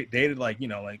 Like, just dated like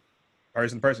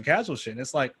person casual shit. And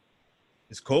it's like,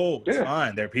 it's cool. It's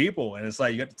fine. They're people, and it's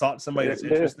like you get to talk to somebody that's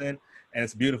interesting. And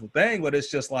it's a beautiful thing, but it's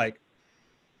just like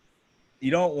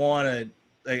you don't want to.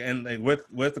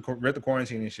 With the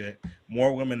quarantine and shit,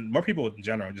 more people in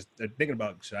general they're thinking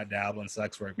about, should I dabble in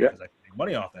sex work because I can make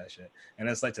money off that shit? And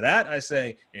it's like, to that I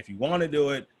say, if you want to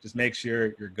do it, just make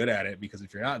sure you're good at it, because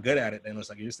if you're not good at it, then it's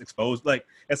like you're just exposed. Like,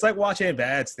 it's like watching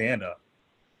bad stand up.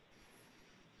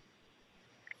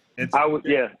 I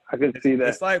can see that.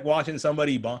 It's like watching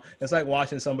somebody bomb.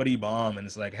 And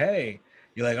it's like, hey.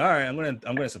 You're like, all right, I'm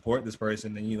gonna support this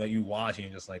person, and you watch and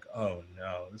you're just like, oh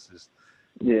no, this is.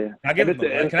 Yeah. Can I give him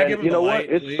the light,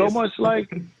 it's please? so much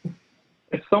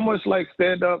like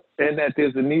stand up, and that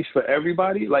there's a niche for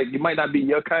everybody. Like, you might not be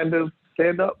your kind of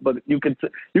stand up, but you could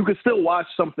still watch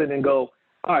something and go,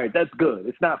 all right, that's good.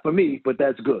 It's not for me, but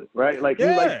that's good, right? Like, you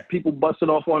like people busting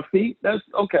off on feet. That's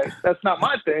okay. That's not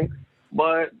my thing.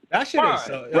 But that shit is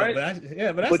so, right?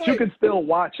 But you can still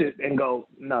watch it and go,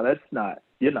 no, that's not.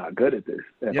 You're not good at this.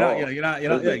 You're not.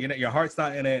 Your heart's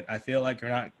not in it. I feel like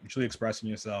you're not truly expressing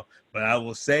yourself. But I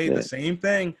will say the same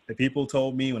thing that people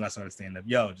told me when I started stand up.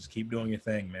 Yo, just keep doing your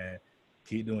thing, man.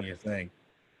 Keep doing your thing.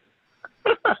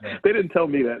 They didn't tell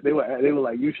me that. They were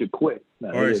like, you should quit.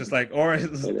 No, or it's just like,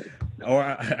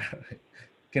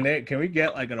 can we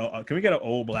get an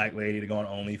old black lady to go on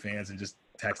OnlyFans and just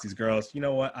text these girls? You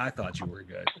know what? I thought you were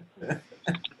good.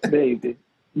 Baby.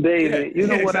 You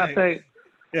know what I think?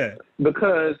 Yeah.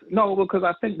 Because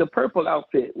I think the purple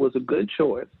outfit was a good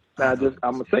choice. Now, I'm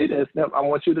gonna say this. Now, I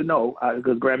want you to know,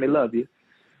 because Grammy love you.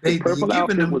 The purple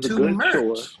outfit was a good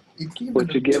choice,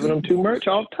 but you're giving them too much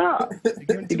off top.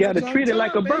 You got to treat it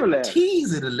like a burlap.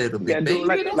 Tease it a little bit. You got to do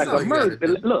it like a merch.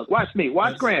 Look, watch me.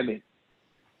 Watch Grammy.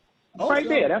 Right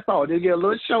there. That's all. Just get a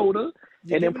little shoulder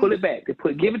and then pull it back.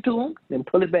 Give it to them, then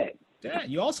pull it back. Yeah,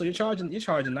 you're charging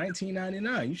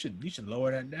 $19.99. You should lower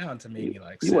that down to maybe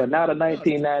like. You are not a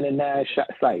 $19.99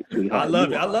 site, sweetheart. I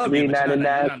love you.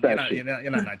 $3.99 special. You're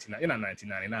not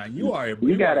 $19.99. You are.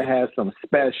 You gotta have some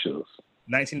specials.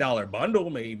 $19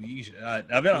 bundle, maybe. You should.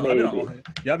 I've been on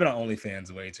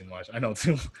OnlyFans way too much. I know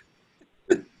too.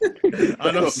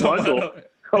 I know so.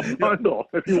 a bundle.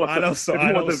 If you want, the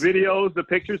videos, the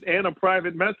pictures, and a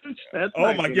private message. That's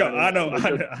oh my god!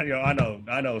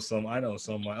 I know some.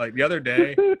 Like the other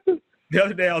day,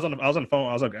 I was on the phone.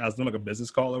 I was doing like a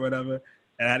business call or whatever,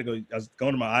 and I had to go. I was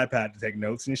going to my iPad to take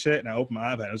notes and shit, and I opened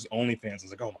my iPad. It was OnlyFans. I was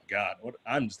like, oh my god,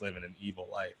 I'm just living an evil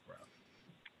life, bro.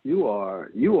 You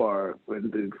are.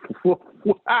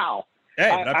 Wow. Hey,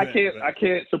 I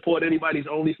can't support anybody's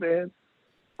OnlyFans.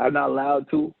 I'm not allowed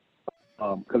to,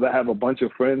 because I have a bunch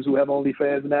of friends who have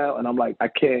OnlyFans now, and I'm like, I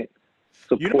can't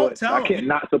support. I can't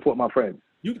not support my friends.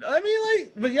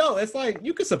 But yo, it's like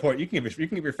you can support. You can give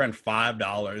your friend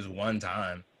 $5 one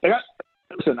time.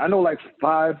 Listen, I know like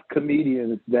 5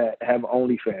 comedians that have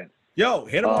OnlyFans. Yo,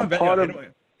 hit them on Venmo.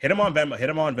 Hit him on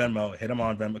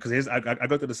Venmo because I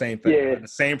go through the same thing. Yeah. The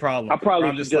same problem. I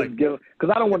probably just give because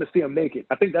I don't want to see him naked.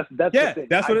 I think that's the thing.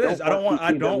 That's what it is. I don't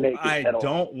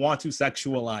want to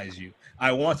sexualize you.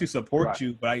 I want to support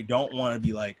you, but I don't want to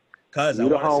be like, cuz I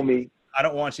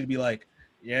don't want you to be like,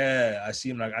 yeah, I see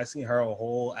him like I see her a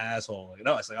whole asshole. Like,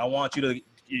 no, it's like I want you to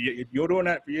you're doing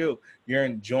that for you. You're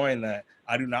enjoying that.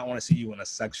 I do not want to see you in a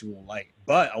sexual light.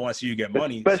 But I want to see you get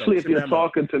money. Especially if you're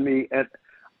talking to me and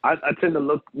I tend to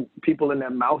look people in their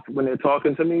mouth when they're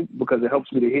talking to me because it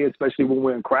helps me to hear, especially when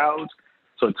we're in crowds.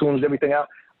 So it tunes everything out.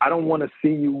 I don't want to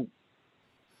see you.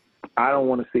 I don't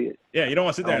want to see it. Yeah, you don't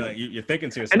want to sit there like you're thinking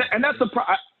to yourself. And that's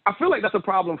I feel like that's a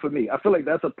problem for me. I feel like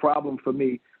that's a problem for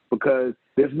me because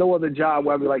there's no other job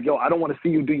where I'd be like, yo, I don't want to see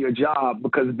you do your job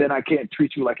because then I can't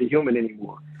treat you like a human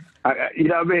anymore. You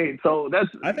know what I mean? So that's.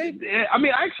 I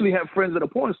actually have friends that are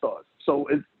porn stars. So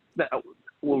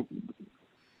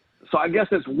So I guess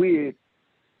it's weird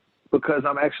because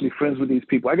I'm actually friends with these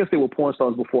people. I guess they were porn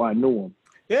stars before I knew them.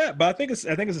 Yeah, but I think it's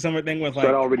a similar thing with like.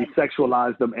 So I already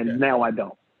sexualized them, and now I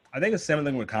don't. I think it's the same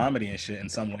thing with comedy and shit in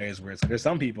some ways where it's like, there's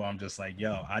some people I'm just like,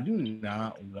 yo, I do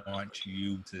not want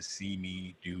you to see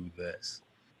me do this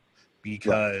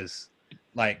because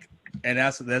like, and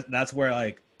that's where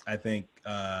like, I think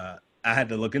I had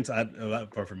to look into,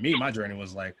 for me, my journey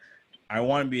was like, I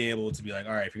want to be able to be like,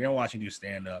 all right, if you're going to watch me do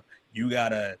stand up, you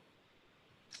gotta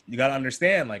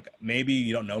understand, like, maybe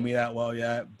you don't know me that well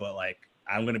yet, but like,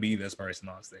 I'm going to be this person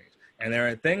on stage. And there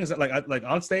are things that like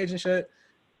on stage and shit,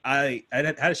 I had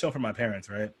a show for my parents,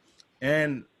 right?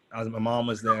 And my mom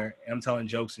was there, and I'm telling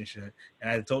jokes and shit. And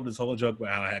I told this whole joke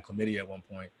about how I had chlamydia at one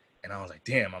point, and I was like,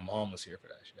 "Damn, my mom was here for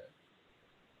that shit."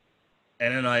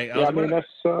 And then I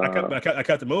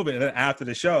kept it moving. And then after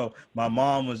the show, my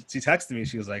mom she texted me.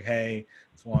 She was like, "Hey,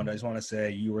 Swanda, I just want to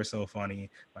say you were so funny.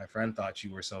 My friend thought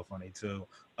you were so funny too.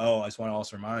 Oh, I just want to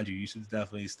also remind you, you should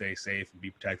definitely stay safe and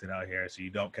be protected out here so you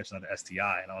don't catch another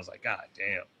STI." And I was like, God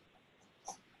damn.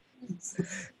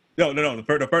 No. The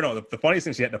funniest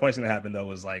thing that happened though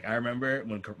was like, I remember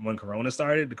when Corona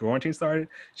started, the quarantine started,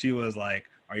 she was like,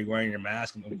 "Are you wearing your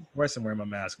mask?" And, of course I'm wearing my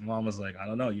mask. And Mom was like, "I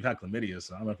don't know. You've had chlamydia,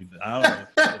 so I don't know if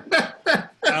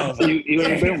I was like, you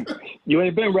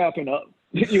ain't been wrapping up.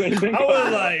 You ain't been. I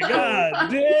was like, God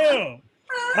damn.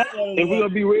 If we're gonna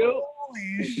be real,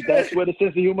 that's where the sense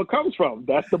of humor comes from.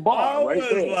 That's the bar right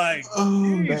there. Like,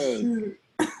 shit.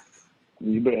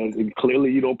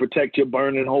 Clearly, you don't protect your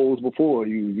burning holes before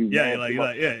you. That's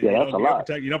a lot.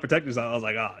 You don't protect yourself. I was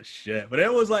like, oh shit. But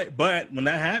it was like, but when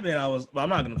that happened, I'm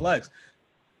not gonna flex.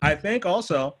 I think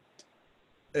also,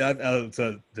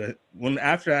 when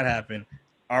after that happened,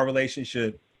 our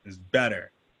relationship is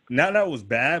better. Not that it was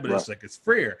bad, but it's like it's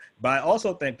freer. But I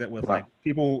also think that with like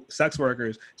people, sex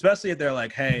workers, especially if they're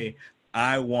like, "Hey,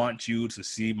 I want you to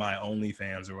see my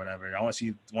OnlyFans or whatever. I want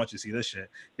you to see this shit."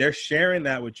 They're sharing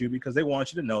that with you because they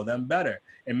want you to know them better.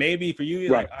 And maybe for you,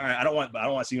 you're like, all right, I don't want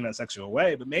to see you in that sexual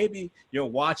way. But maybe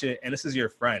you'll watch it, and this is your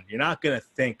friend. You're not gonna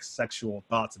think sexual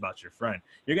thoughts about your friend.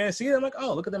 You're gonna see them like,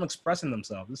 oh, look at them expressing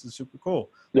themselves. This is super cool.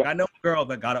 Like, I know a girl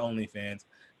that got an OnlyFans,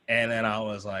 and then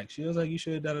she was like, you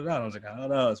should da da da. I was like, I don't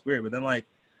know, it's weird. But then like,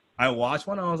 I watched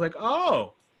one, and I was like,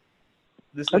 oh.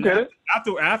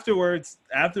 Afterwards,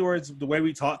 the way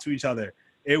we talked to each other,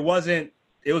 it was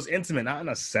intimate, not in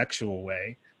a sexual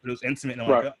way, but it was intimate. And I'm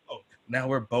like, oh, now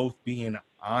we're both being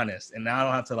honest, and now I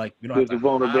don't have to like, we don't have to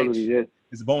vulnerability. Yeah,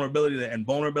 it's vulnerability there, and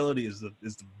vulnerability is the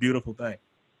beautiful thing.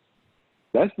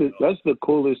 That's the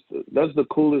coolest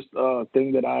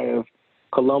thing that I have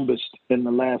Columbused in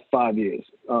the last 5 years.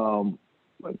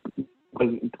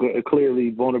 Clearly,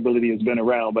 vulnerability has been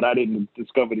around, but I didn't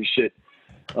discover this shit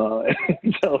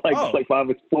until like 4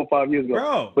 or 5 years ago.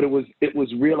 Bro. But it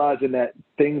was realizing that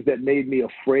things that made me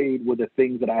afraid were the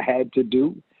things that I had to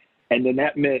do, and then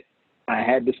that meant I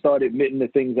had to start admitting the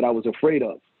things that I was afraid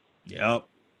of. Yep.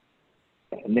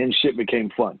 And then shit became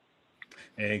fun.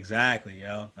 Exactly,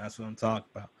 yo. That's what I'm talking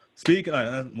about. Speaking,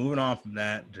 moving on from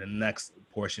that to the next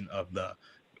portion of the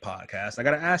podcast, I got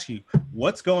to ask you,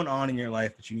 what's going on in your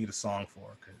life that you need a song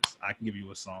for? Because I can give you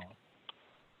a song.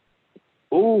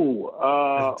 Ooh,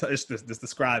 just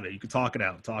describe it. You can talk it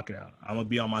out. I'm gonna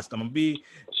be in my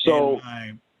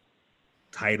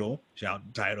title. Shout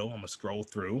title. I'm gonna scroll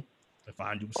through and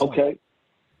find you a song. Okay.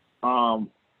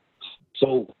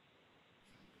 So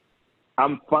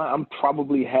I'm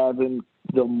probably having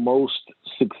the most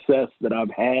success that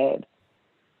I've had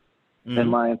in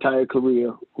my entire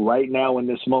career right now in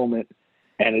this moment,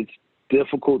 and it's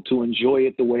difficult to enjoy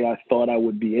it the way I thought I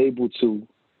would be able to,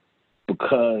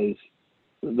 because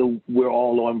we're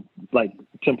all on like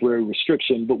temporary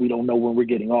restriction, but we don't know when we're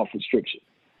getting off restriction.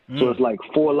 So it's like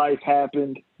For Life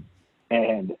happened,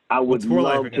 and I would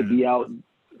love to be out.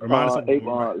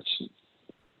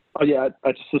 Oh yeah,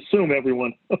 I just assume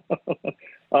everyone.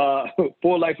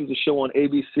 For Life is a show on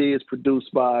ABC. It's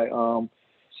produced by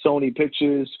Sony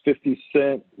Pictures, 50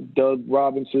 Cent, Doug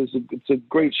Robinson. It's a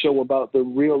great show about the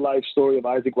real life story of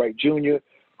Isaac Wright Jr.,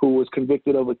 who was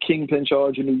convicted of a kingpin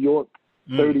charge in New York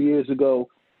 30 years ago.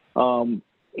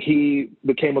 He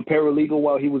became a paralegal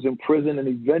while he was in prison, and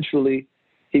eventually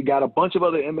he got a bunch of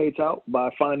other inmates out by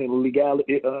finding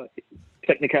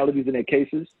technicalities in their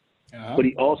cases. But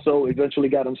he also eventually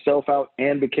got himself out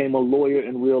and became a lawyer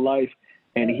in real life,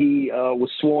 and he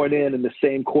was sworn in the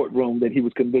same courtroom that he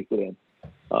was convicted in.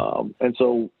 And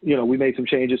so, we made some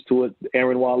changes to it.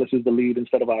 Aaron Wallace is the lead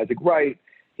instead of Isaac Wright.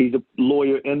 He's a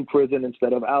lawyer in prison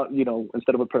instead of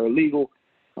instead of a paralegal.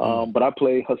 But I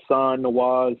play Hassan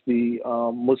Nawaz, the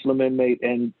Muslim inmate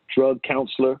and drug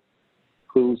counselor,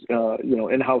 who's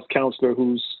in-house counselor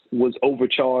was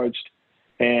overcharged,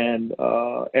 and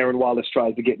Aaron Wallace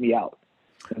tries to get me out.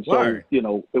 And so,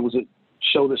 it was a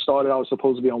show that started. I was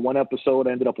supposed to be on one episode.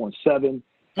 I ended up on 7.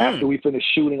 After we finished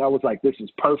shooting, I was like, "This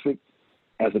is perfect."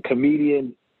 As a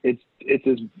comedian, it's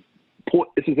as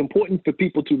important for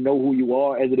people to know who you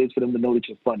are as it is for them to know that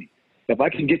you're funny. If I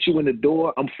can get you in the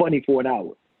door, I'm funny for an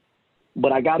hour.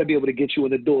 But I got to be able to get you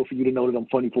in the door for you to know that I'm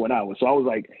funny for an hour. So I was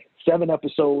like 7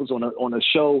 episodes on a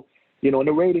show, and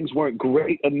the ratings weren't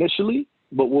great initially.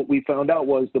 But what we found out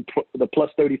was the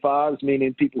plus 35s,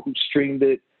 meaning people who streamed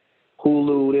it,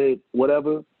 Hulu'd it,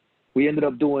 whatever. We ended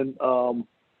up doing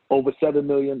over 7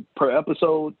 million per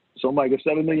episode. So I'm like, if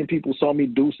 7 million people saw me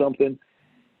do something,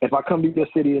 if I come to your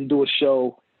city and do a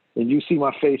show and you see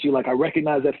my face, you're like, I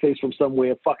recognize that face from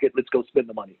somewhere. Fuck it, let's go spend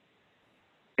the money.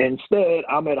 Instead,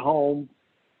 I'm at home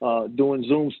doing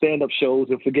Zoom stand-up shows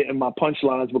and forgetting my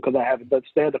punchlines because I haven't done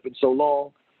stand-up in so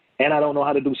long. And I don't know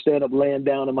how to do stand-up laying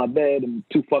down in my bed. I'm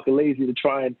too fucking lazy to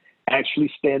try and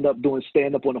actually stand up doing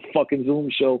stand-up on a fucking Zoom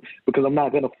show because I'm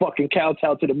not going to fucking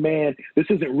kowtow to the man. This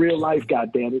isn't real life,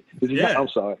 goddammit. This is not, I'm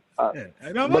sorry.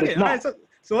 No, but it's not. Right,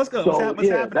 so let's go. What's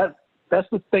happening? That's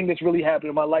the thing that's really happened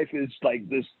in my life is like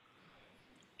this,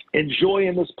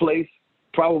 enjoying this place,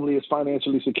 probably as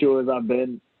financially secure as I've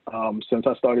been since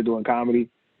I started doing comedy.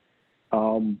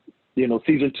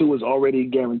 Season 2 is already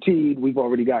guaranteed. We've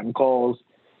already gotten calls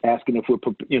asking if we're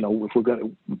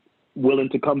willing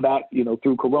to come back,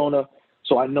 through Corona.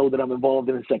 So I know that I'm involved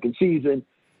in a second season.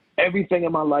 Everything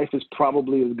in my life is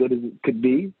probably as good as it could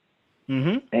be.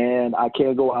 And I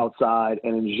can't go outside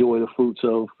and enjoy the fruits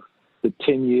of the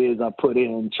 10 years I put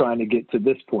in trying to get to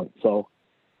this point. So,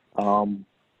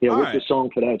 what's the song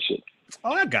for that shit?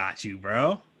 Oh, I got you,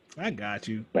 bro. I got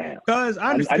you. Because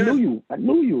I knew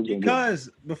you was because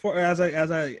before as I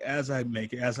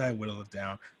whittle it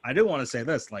down, I do want to say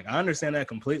this. Like, I understand that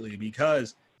completely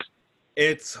because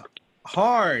it's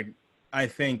hard, I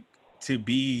think, to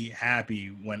be happy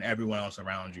when everyone else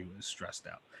around you is stressed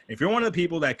out. If you're one of the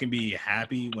people that can be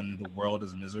happy when the world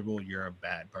is miserable, you're a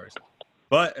bad person.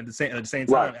 But at the same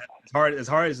time, as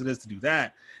hard as it is to do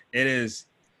that, it is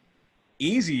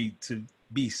easy to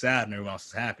be sad when everyone else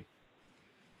is happy.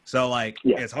 So like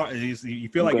it's hard. You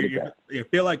feel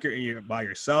like you're by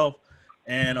yourself,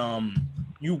 and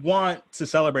you want to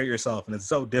celebrate yourself, and it's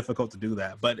so difficult to do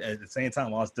that. But at the same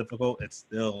time, while it's difficult, it's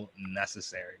still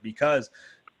necessary because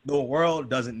the world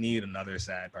doesn't need another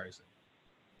sad person.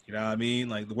 You know what I mean?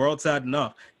 Like, the world's sad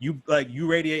enough. You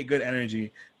radiate good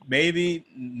energy. Maybe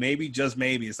just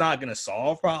maybe it's not gonna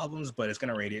solve problems, but it's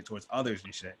gonna radiate towards others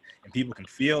and shit. And people can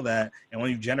feel that. And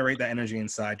when you generate that energy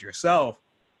inside yourself,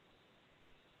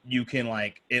 you can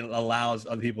it allows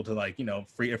other people to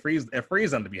it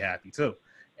frees them to be happy too.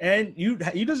 And you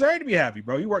deserve to be happy,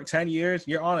 bro. You work 10 years.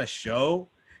 You're on a show.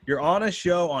 You're on a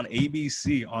show on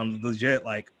ABC on legit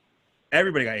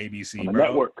everybody got ABC, on the bro.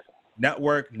 network.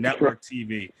 Network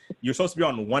TV. You're supposed to be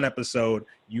on one episode.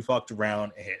 You fucked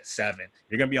around and hit 7.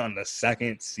 You're gonna be on the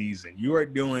 2nd season. You are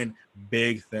doing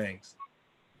big things.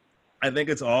 I think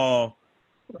that's all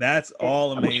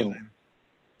amazing.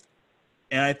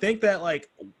 And I think that like,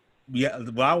 yeah,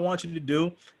 what I want you to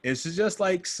do is to just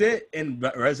like sit and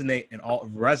resonate in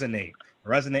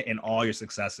all your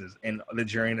successes and the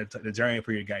journey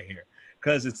for you to get here.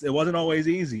 Because it wasn't always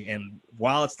easy, and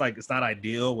while it's not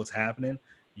ideal what's happening,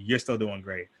 you're still doing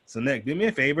great. So Nick, do me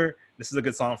a favor. This is a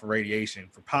good song for radiation,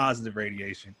 for positive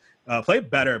radiation. Play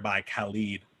Better by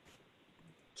Khalid.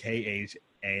 Khalid.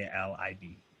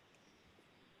 That's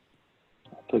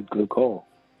a good call.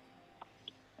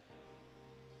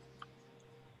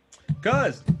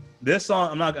 Because this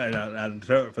song, I'm not gonna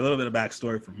for a little bit of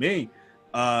backstory for me.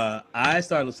 I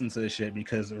started listening to this shit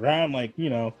because around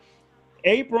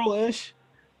April-ish,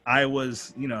 I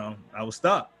was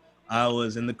stuck. I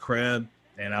was in the crib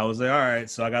and I was like, all right,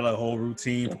 so I got a whole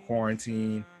routine for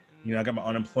quarantine. I got my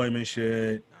unemployment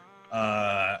shit.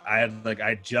 I'm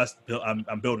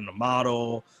building a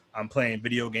model. I'm playing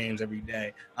video games every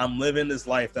day. I'm living this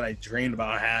life that I dreamed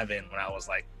about having when I was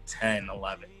 10,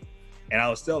 11. And I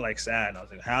was still sad. And I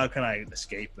was like, how can I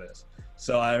escape this?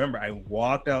 So I remember I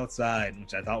walked outside,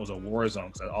 which I thought was a war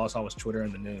zone because all I saw was Twitter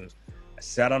and the news. I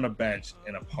sat on a bench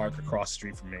in a park across the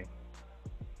street from me.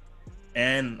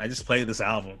 And I just played this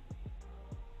album.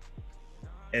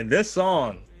 And this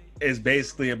song is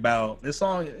basically about, it's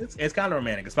kind of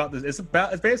romantic.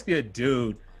 It's basically a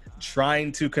dude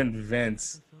trying to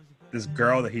convince this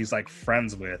girl that he's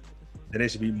friends with that they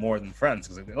should be more than friends.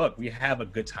 Because look, we have a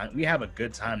good time. We have a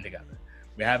good time together.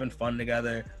 We're having fun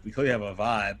together. We clearly have a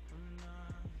vibe.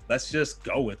 Let's just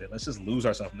go with it. Let's just lose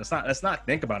ourselves. Let's not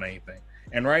think about anything.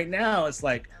 And right now, it's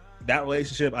that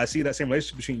relationship. I see that same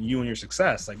relationship between you and your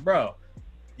success. Bro,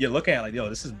 you're looking at yo,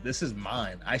 this is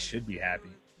mine. I should be happy.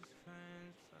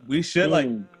 We should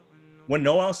when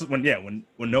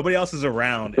nobody else is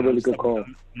around. That's a really good call.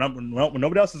 When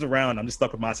nobody else is around, I'm just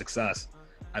stuck with my success.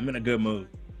 I'm in a good mood.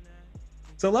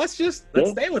 So let's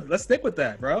stick with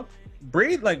that, bro.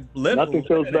 Breathe, live. Nothing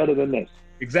feels better than this.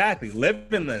 Exactly,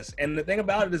 live in this. And the thing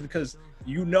about it is because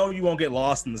you won't get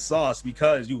lost in the sauce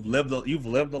because you've lived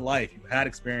a life, you've had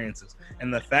experiences,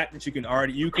 and the fact that you can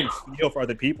feel for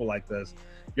other people like this,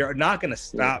 you're not gonna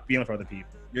stop feeling for other people.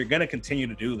 You're gonna continue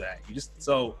to do that.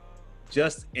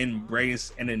 Just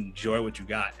embrace and enjoy what you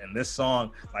got. And this song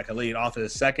by Khalid off of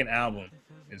his 2nd album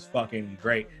is fucking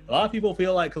great. A lot of people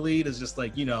feel like Khalid is just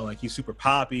he's super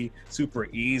poppy, super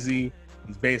easy.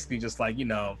 He's basically just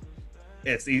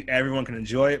everyone can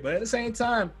enjoy it, but at the same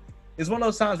time, it's one of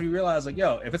those times we realize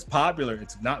if it's popular,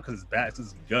 it's not because it's bad, it's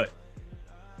because it's good.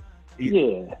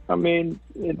 Yeah, I mean,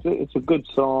 it's a good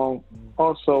song.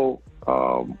 Also,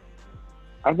 I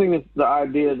think it's the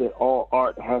idea that all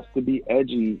art has to be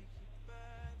edgy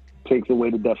takes away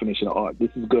the definition of art.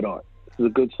 This is good art. This is a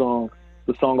good song.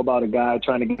 It's a song about a guy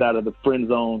trying to get out of the friend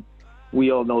zone.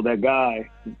 We all know that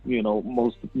guy. A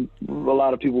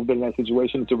lot of people have been in that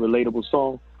situation. It's a relatable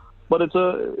song, but it's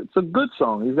a good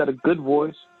song. He's got a good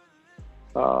voice,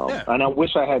 and I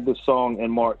wish I had this song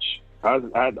in March. I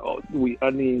had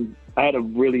a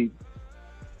really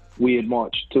weird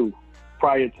March too,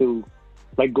 prior to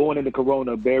going into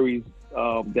Corona. Barry's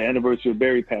the anniversary of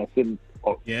Barry passing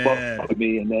fucked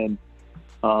me, and then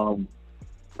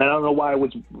and I don't know why it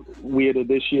was weirder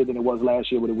this year than it was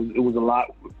last year, but it was a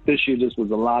lot. This year just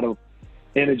was a lot of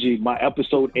energy. My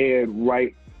episode aired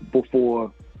right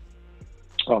before,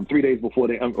 3 days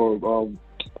before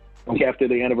after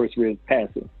the anniversary of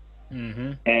passing,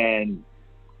 and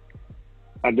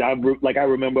I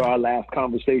remember our last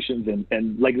conversations, and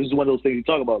this is one of those things you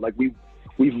talk about.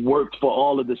 We've worked for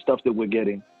all of the stuff that we're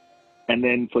getting, and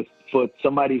then for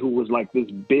somebody who was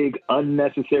this big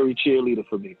unnecessary cheerleader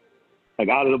for me.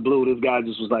 Out of the blue, this guy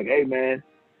just was hey, man,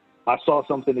 I saw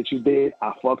something that you did.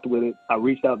 I fucked with it. I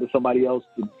reached out to somebody else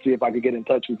to see if I could get in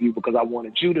touch with you because I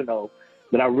wanted you to know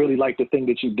that I really liked the thing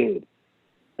that you did.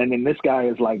 And then this guy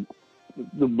is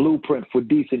the blueprint for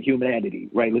decent humanity,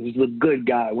 right? This is a good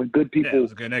guy. When good people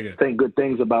think good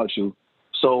things about you.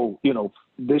 So,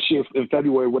 this year in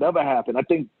February, whatever happened, I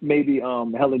think maybe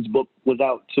Helen's book was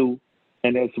out too.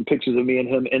 And there's some pictures of me and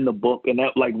him in the book. And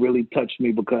that really touched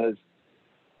me because,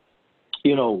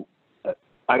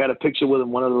 I got a picture with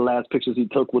him. One of the last pictures he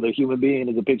took with a human being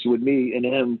is a picture with me and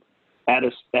him at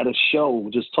a show,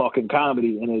 just talking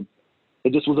comedy. And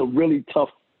it just was a really tough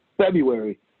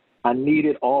February. I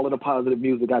needed all of the positive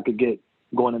music I could get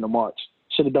going into March.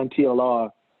 Should have done TLR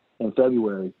in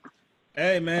February.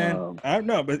 Hey man, I don't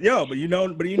know, but you know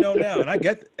now, and I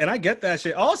get that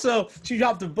shit. Also, she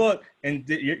dropped the book, and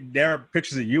there are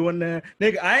pictures of you in there,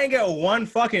 nigga. I ain't got one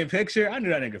fucking picture. I knew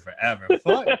that nigga forever.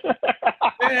 Fuck,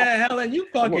 man, Helen, you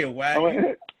fucking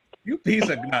whack. You piece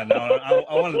of no.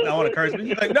 I want to curse, but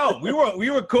he's like, no, we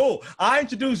were cool. I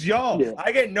introduced y'all. Yeah.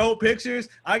 I get no pictures.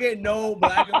 I get no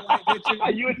black and white pictures.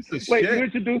 You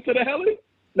introduced to the Helen?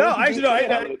 No, I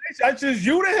just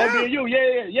you to him. Oh, you,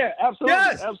 yeah, absolutely.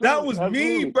 Yes, absolutely, that was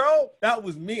me, bro. That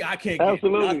was me. I can't get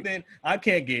nothing. I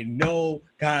can't get no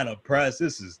kind of press.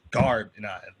 This is garbage.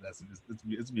 Nah,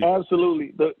 it's me.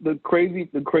 Absolutely. The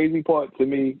crazy part to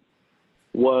me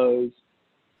was,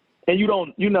 and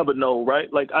you never know,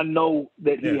 right? Like I know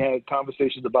that he had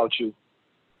conversations about you,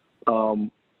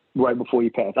 right before he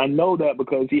passed. I know that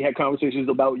because he had conversations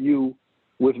about you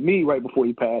with me right before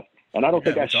he passed. And I don't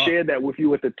think I shared that with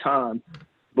you at the time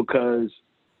because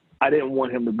I didn't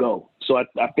want him to go. So I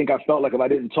think I felt like if I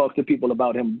didn't talk to people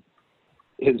about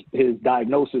his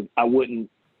diagnosis, it wouldn't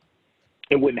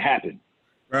happen.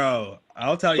 Bro,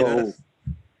 I'll tell you this.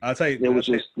 It was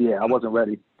just, I wasn't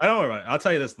ready. I don't worry. I'll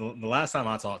tell you this. The last time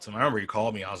I talked to him, I remember he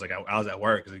called me. I was like, I was at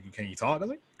work. He's like, can you talk? I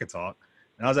was like, I can talk.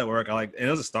 And I was at work. And it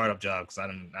was a startup job because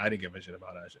I didn't give a shit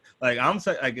about that shit. Like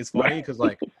it's funny because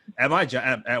like at my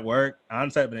job at work, I'm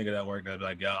the type of nigga at work that'd be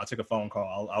like, yo, I'll take a phone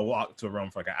call. I'll walk to a room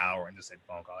for like an hour and just take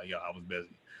a phone call. Yo, I was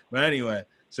busy. But anyway,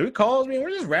 so he calls me and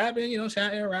we're just rapping,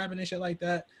 chatting, rapping and shit like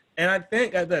that. And I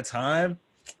think at that time,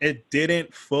 it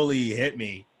didn't fully hit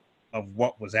me of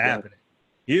what was happening.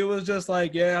 He was just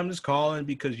like, yeah, I'm just calling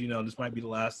because, this might be the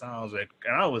last time. I was like,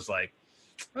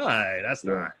 all right,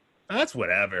 that's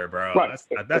whatever, bro. Right.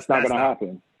 That's not going to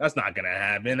happen. That's not going to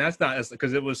happen. That's not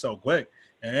because it was so quick.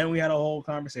 And then we had a whole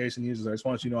conversation. He was like, I just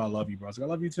want you to know I love you, bro. I was like, I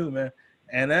love you too, man.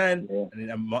 And then,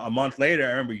 a month later,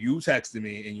 I remember you texted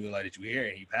me and you were like, did you hear it?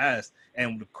 And he passed.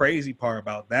 And the crazy part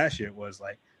about that shit was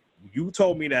like, you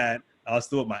told me that I was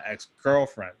still with my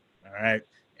ex-girlfriend. All right.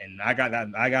 And I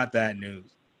got that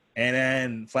news. And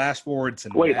then flash forward to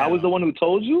Wait, now. I was the one who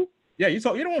told you? Yeah, you're the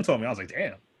one who told me. I was like,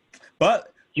 damn.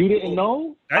 But you didn't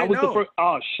know? I was the first.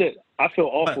 Oh shit! I feel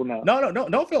awful now. No,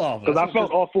 don't feel awful. Because I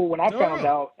felt awful when I found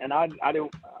out, and I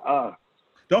didn't.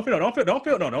 Don't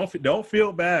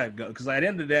feel bad. Because at the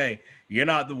end of the day, you're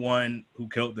not the one who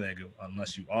killed the nigga,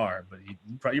 unless you are. But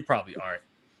you probably aren't,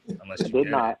 unless you did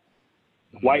not.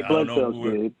 White blood cells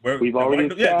did. We've already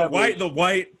the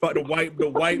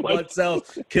white blood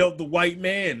cells killed the white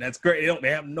man. That's great.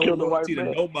 They have no loyalty to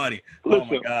nobody. Listen,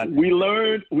 oh my God.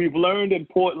 We've learned in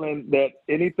Portland that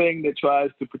anything that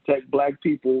tries to protect black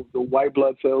people, the white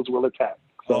blood cells will attack.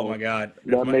 So oh my God.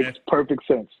 That makes perfect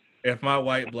sense. If my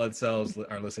white blood cells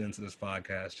are listening to this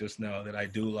podcast, just know that I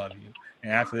do love you.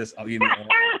 And after this, I'll eat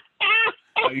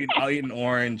an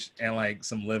orange and like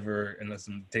some liver and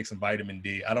take some vitamin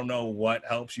D. I don't know what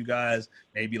helps you guys.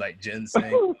 Maybe like ginseng.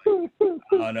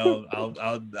 I don't know.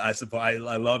 I suppose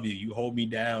I love you. You hold me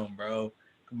down, bro.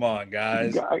 Come on,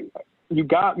 guys. You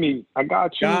got me. I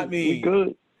got you. Got me. We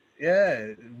good.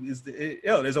 Yeah.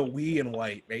 There's a we in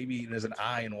white. Maybe there's an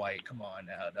I in white. Come on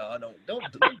now. No, don't.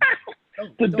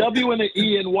 The W and the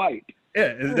E in white.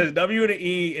 Yeah, there's a W and an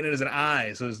E and there's an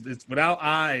I. So it's without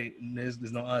I, there's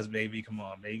no us, baby. Come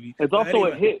on, baby. It's also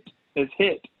a hit. It's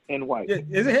hit in white. Yeah,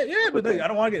 is it hit? Yeah, but I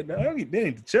don't want to get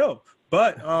Benny to chill.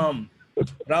 But what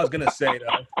I was gonna say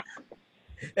though,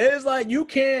 it's like you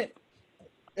can't.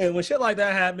 And when shit like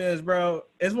that happens, bro,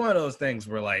 it's one of those things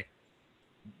where like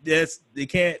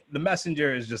the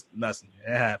messenger is just messenger.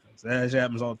 It happens. That shit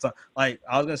happens all the time. Like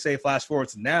I was gonna say, flash forward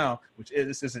to now, which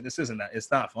this isn't that. It's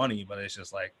not funny, but it's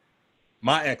just like.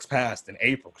 My ex passed in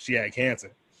April. She had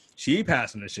cancer. She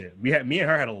passed from the shit. Me and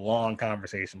her had a long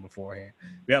conversation beforehand.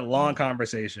 We had a long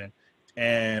conversation,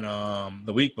 and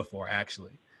the week before actually,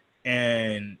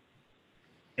 and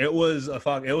it was a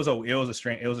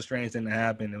strange thing to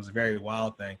happen. It was a very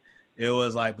wild thing. It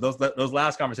was like those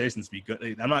last conversations be good.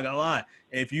 I'm not gonna lie.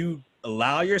 If you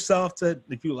allow yourself to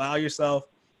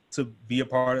be a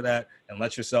part of that and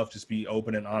let yourself just be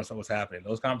open and honest with what's happening,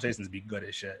 those conversations be good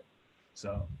as shit.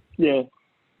 So we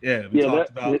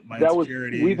talked about my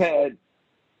insecurities.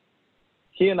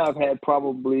 He and I've had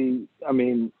probably,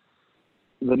 the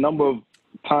number of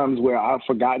times where I've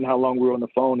forgotten how long we were on the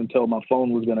phone until my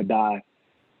phone was going to die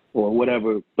or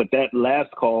whatever. But that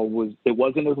last call it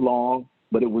wasn't as long,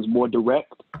 but it was more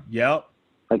direct. Yep.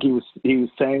 Like he was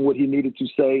saying what he needed to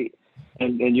say.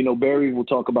 And Barry will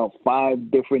talk about 5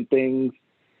 different things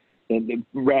in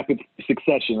rapid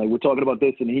succession. Like we're talking about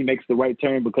this and he makes the right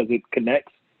turn because it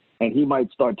connects, and he might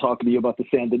start talking to you about the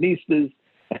Sandinistas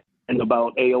and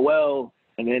about AOL,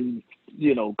 and then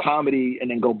comedy and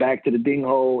then go back to the ding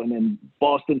hole and then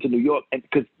Boston to New York. And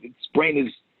because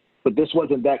but this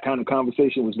wasn't that kind of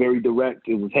conversation. It was very direct.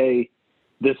 It was, hey,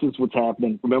 this is what's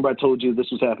happening. Remember I told you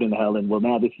this was happening to Helen. Well,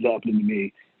 now this is happening to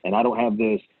me and I don't have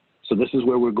this. So this is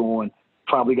where we're going.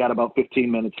 Probably got about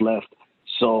 15 minutes left.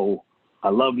 So I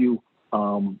love you.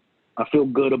 I feel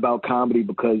good about comedy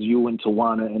because you and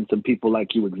Tawana and some people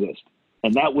like you exist.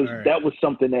 And that was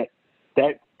something that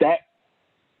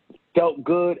felt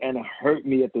good and it hurt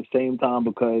me at the same time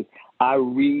because I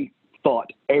rethought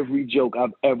every joke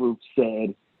I've ever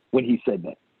said when he said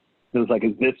that. It was like,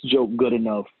 is this joke good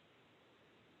enough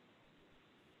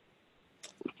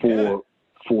for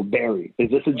Barry?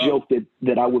 Is this a joke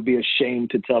that I would be ashamed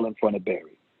to tell in front of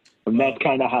Barry? And that's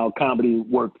kind of how comedy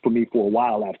worked for me for a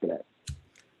while after that.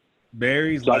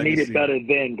 Barry's so legacy. I need it better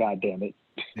then, goddammit.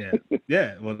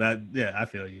 Yeah. Well, I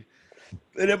feel you.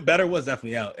 And Better was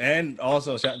definitely out. And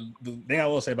also, the thing I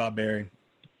will say about Barry,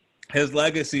 his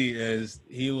legacy is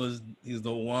he's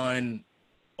the one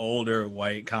older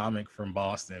white comic from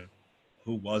Boston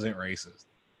who wasn't racist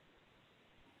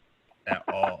at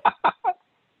all.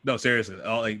 No, seriously.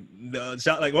 Tony V.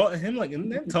 Shout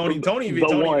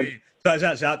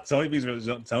Tony V's real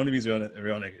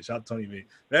nigga. Shout Tony V.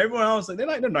 But everyone else,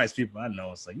 they're nice people. I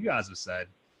know. It's like you guys have said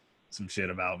some shit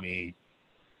about me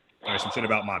or some shit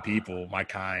about my people, my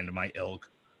kind, my ilk.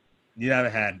 You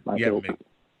haven't made.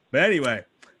 But anyway,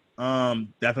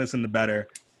 definitely listen to Better.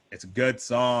 It's a good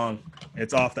song.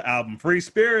 It's off the album Free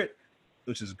Spirit,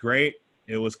 which is great.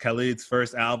 It was Khalid's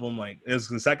first album. Like it was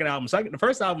the second album. The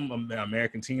first album,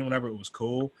 American Teen, whatever, it was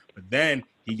cool. But then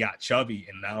he got chubby,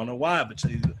 and I don't know why. But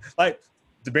like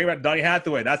to bring back Donny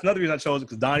Hathaway, that's another reason I chose it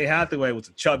because Donny Hathaway was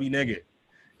a chubby nigga,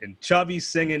 and chubby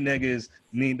singing niggas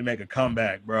need to make a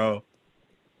comeback, bro.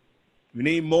 We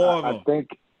need more of them.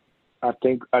 I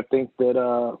think I think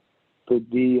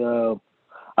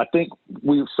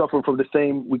we suffer from the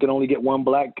same. We can only get one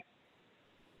black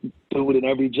dude in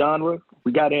every genre.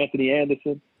 We got Anthony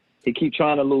Anderson. He keep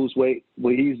trying to lose weight,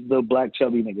 but he's the black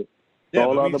chubby nigga. Yeah,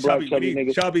 all other black chubby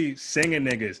niggas. Chubby singing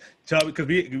niggas. Chubby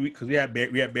because we had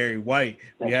Barry White.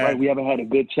 That's right. We haven't had a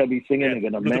good chubby singing nigga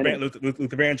in a minute.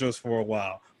 Luther Vandross for a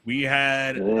while. We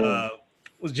had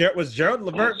was Gerald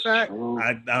Levert fat?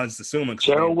 I was assuming.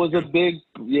 Gerald was a big.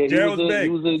 Yeah, Gerald was big. He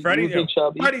was a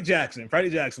chubby. Freddie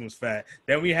Jackson was fat.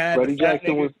 Then we had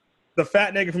the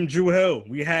fat nigga from Drew Hill.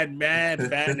 We had mad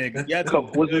fat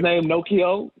niggas. What's his name?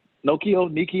 Nikio?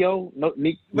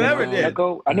 Whatever it is.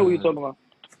 I know what you're talking about.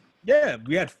 Yeah,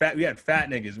 we had fat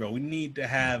niggas, bro. We need to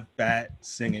have fat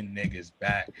singing niggas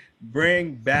back.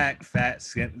 Bring back fat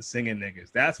singing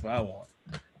niggas. That's what I want.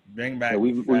 Bring back. Yeah,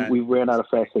 we ran out of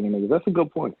fat singing niggas. That's a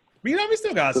good point. We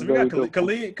still got some. We got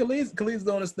Khalid's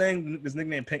doing this thing. This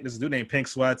nickname Pink. This dude named Pink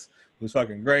Sweats, who's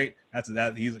fucking great.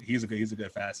 He's a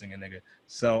good fat singing nigga.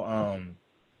 So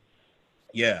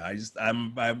yeah, I just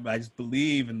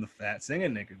believe in the fat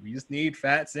singing niggas. We just need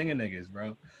fat singing niggas,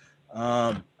 bro.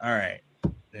 All right.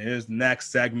 Here's the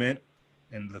next segment,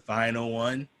 and the final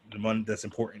one, the one that's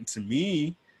important to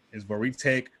me, is where we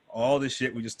take all the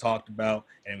shit we just talked about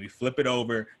and we flip it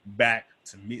over back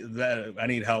to me. I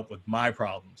need help with my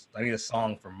problems. I need a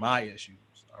song for my issues.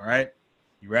 All right,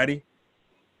 you ready?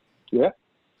 Yeah.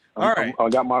 All right. I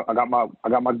got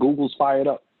my Googles fired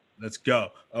up. Let's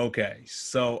go. Okay,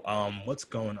 so what's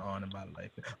going on in my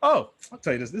life? Oh, I'll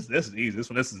tell you this. This is easy.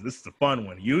 This is a fun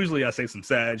one. Usually I say some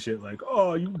sad shit like,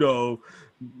 oh,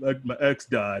 like my ex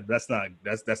died. That's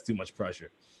too much pressure.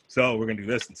 So we're gonna do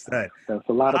this instead. That's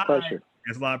a lot of pressure.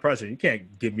 It's a lot of pressure. You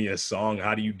can't give me a song.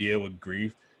 How do you deal with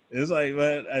grief? It's like, all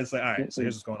right. So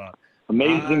here's what's going on.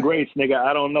 Amazing Grace, nigga.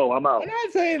 I don't know. I'm out. I'm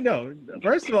not saying no.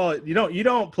 First of all, you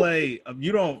don't play. All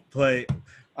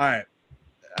right.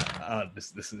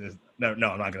 This is no. I'm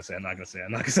not gonna say. I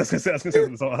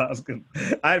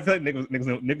feel like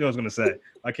Nick was gonna say.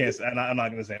 I can't say. I'm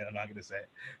not gonna say it.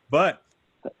 But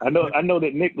I know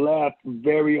that Nick laughed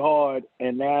very hard,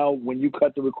 and now when you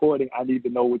cut the recording, I need to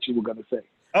know what you were gonna say.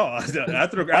 Oh, after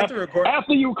you cut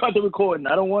the recording,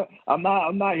 I'm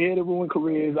not here to ruin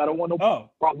careers. I don't want no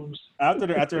problems.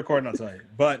 After recording, I'll tell you.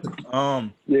 But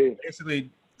basically,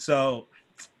 so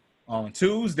on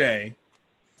Tuesday.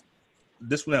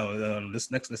 This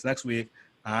next week,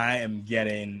 I am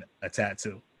getting a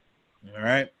tattoo. All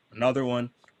right, another one.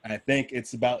 I think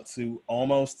it's about to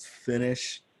almost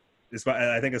finish.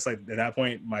 I think it's like at that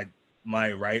point,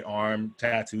 my right arm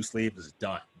tattoo sleeve is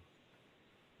done.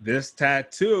 This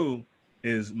tattoo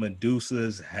is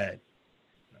Medusa's head.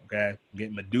 Okay, I'm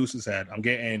getting Medusa's head. I'm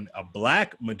getting a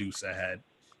black Medusa head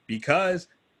because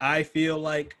I feel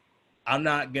like I'm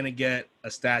not gonna get a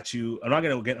statue. I'm not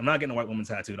getting a white woman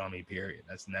tattooed on me. Period.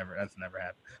 That's never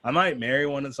happened. I might marry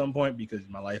one at some point because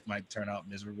my life might turn out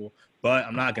miserable. But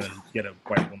I'm not gonna get a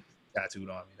white woman tattooed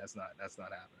on me. That's not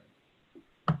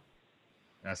happening.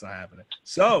 That's not happening.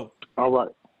 So, all right.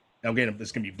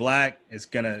 It's gonna be black.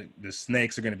 The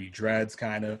snakes are gonna be dreads,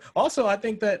 kind of. Also, I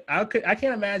think that I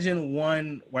can't imagine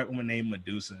one white woman named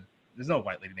Medusa. There's no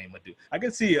white lady named Medusa. I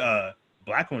could see a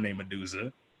black woman named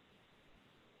Medusa.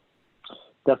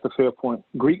 That's a fair point.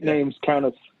 Greek names kind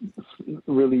of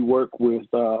really work with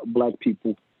black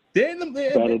people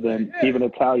better than even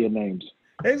Italian names.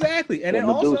 Exactly, and then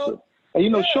Medusa. Also,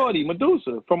 and Shorty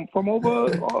Medusa from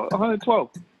over 112.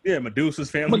 Yeah,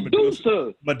 Medusa's family.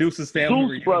 Medusa's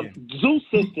family. Zeus brother, Zeus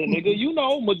sister, nigga. You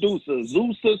know Medusa,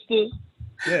 Zeus sister.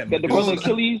 Yeah, got the brother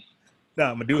Achilles.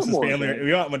 No, Medusa's family. Man.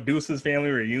 We want Medusa's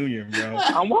family reunion, bro.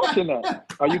 I'm watching that.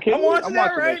 Are you kidding? I'm watching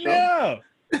that right now.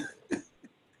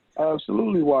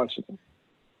 Absolutely watching it.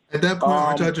 At that point,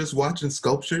 aren't y'all just watching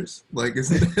sculptures? Like,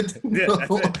 isn't it? Yeah, that's it.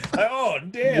 Like, oh,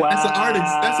 damn. Wow. That's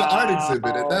an art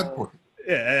exhibit at that point.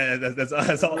 Yeah,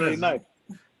 that's all really nice.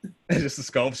 It's just a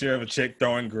sculpture of a chick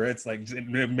throwing grits, like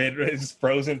just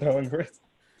frozen throwing grits.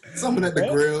 Someone at the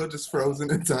grill, just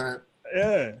frozen in time.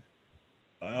 Yeah.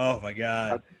 Oh my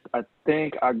God. I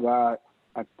think I got.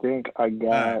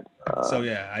 So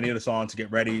yeah, I need a song to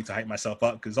get ready to hype myself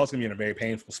up because it's also gonna be in a very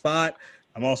painful spot.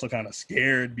 I'm also kind of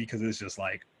scared because it's just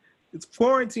like it's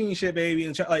quarantine shit, baby.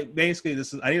 And like basically,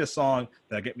 I need a song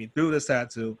that get me through this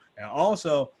tattoo and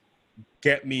also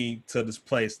get me to this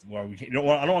place where I don't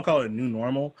want to call it a new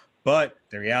normal, but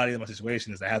the reality of my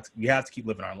situation is we have to keep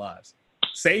living our lives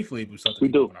safely. But we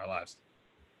do living our lives.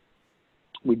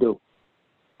 We do,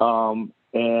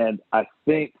 and I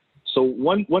think so.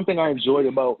 One thing I enjoyed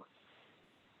about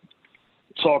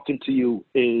talking to you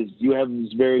is you have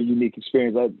this very unique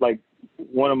experience. Like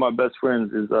one of my best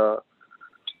friends is a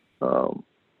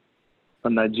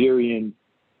Nigerian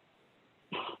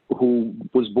who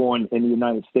was born in the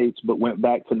United States but went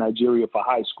back to Nigeria for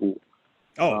high school.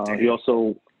 Oh, he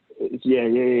also,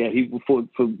 he for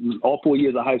all 4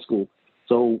 years of high school.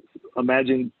 So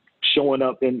imagine showing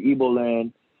up in Igbo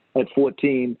land at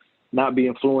 14, not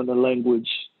being fluent in the language,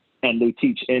 and they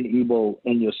teach in Igbo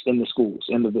in the schools,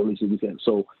 in the villages.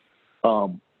 So,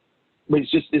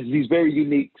 it's these very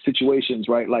unique situations,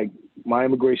 right? Like my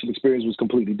immigration experience was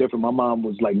completely different. My mom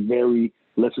was like very,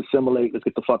 let's assimilate, let's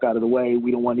get the fuck out of the way.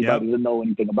 We don't want anybody to know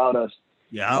anything about us.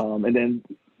 Yeah. And then,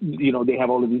 they have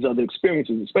all of these other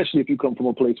experiences, especially if you come from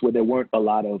a place where there weren't a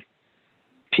lot of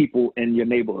people in your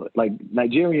neighborhood. Like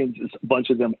Nigerians, there's a bunch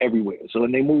of them everywhere. So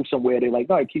when they move somewhere, they're like,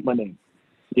 all right, keep my name.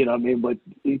 You know what I mean? But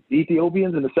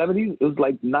Ethiopians in the 70s, it was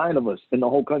like 9 of us in the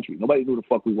whole country. Nobody knew the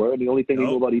fuck we were. And the only thing they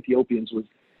knew about Ethiopians was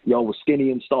y'all were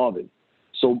skinny and starving.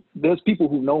 So there's people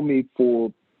who've known me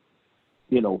for,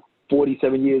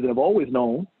 47 years and have always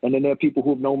known. And then there are people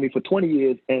who've known me for 20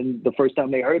 years. And the first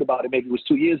time they heard about it, maybe it was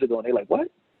 2 years ago. And they're like, what?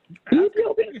 He's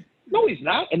Ethiopian? No, he's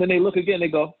not. And then they look again, they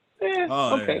go,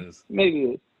 okay, maybe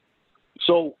it is.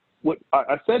 So what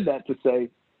I said that to say,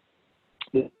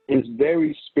 is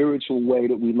very spiritual way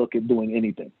that we look at doing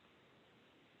anything.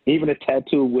 Even a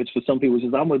tattoo, which for some people is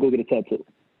just, I'm going to go get a tattoo.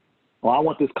 Or I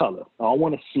want this color. Or I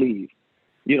want a sleeve.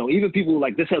 Even people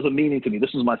like, this has a meaning to me.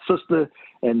 This is my sister,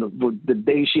 and the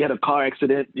day she had a car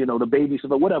accident, the baby,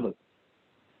 whatever.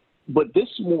 But this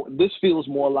feels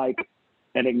more like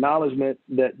an acknowledgement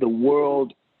that the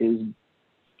world is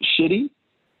shitty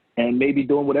and maybe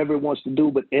doing whatever it wants to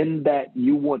do, but in that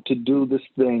you want to do this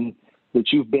thing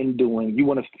that you've been doing, you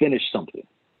want to finish something,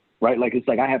 right? Like, it's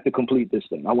like, I have to complete this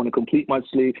thing. I want to complete my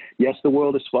sleeve. Yes, the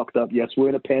world is fucked up. Yes, we're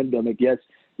in a pandemic. Yes,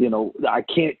 I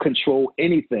can't control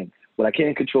anything. What I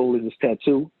can control is this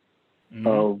tattoo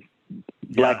of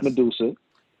Black Medusa.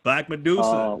 Black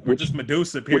Medusa, or just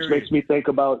Medusa, period. Which makes me think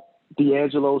about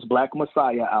D'Angelo's Black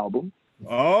Messiah album.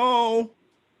 Oh.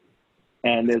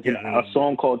 And there's a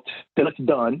song called Till It's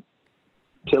Done.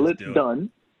 Till It's Done.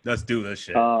 Let's do this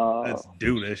shit. Let's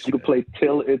do this shit. You can play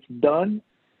Till It's Done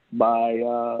by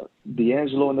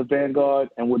D'Angelo and the Vanguard.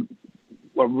 And what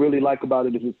I really like about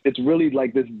it is it's really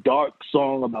like this dark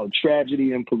song about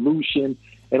tragedy and pollution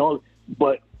and all.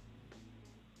 But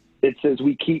it says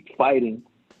we keep fighting.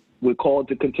 We're called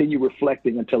to continue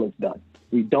reflecting until it's done.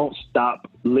 We don't stop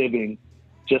living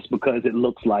just because it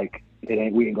looks like we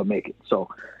ain't gonna make it. So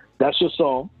that's your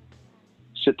song.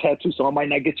 It's your tattoo song. It might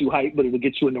not get you hyped, but it'll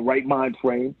get you in the right mind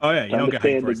frame. Oh yeah, you don't get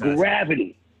hyped for the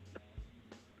gravity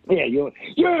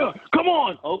Yeah, come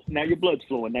on. Oh, now your blood's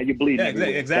flowing. Now you're bleeding. Yeah,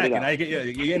 exactly. Now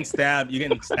you're getting stabbed. You're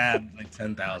getting stabbed like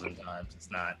 10,000 times. It's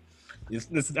not.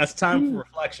 That's time for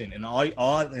reflection. And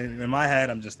all in my head,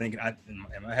 I'm just thinking. In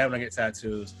my head, when I get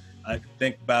tattoos, I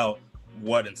think about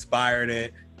what inspired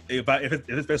it. If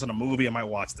it's based on a movie, I might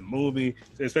watch the movie.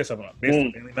 If it's based on a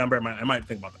family member, I might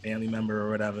think about the family member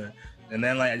or whatever. And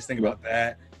then I just think about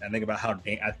that. And I think about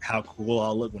how cool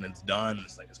I'll look when it's done.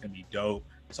 It's it's gonna be dope.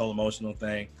 This whole emotional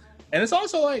thing. And it's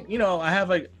also I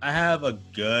have a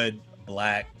good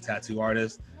black tattoo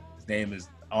artist. His name is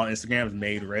on Instagram is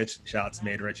Made Rich. Shout out to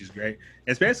Made Rich, he's great.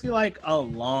 It's basically like a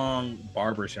long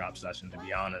barbershop session, to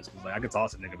be honest. I could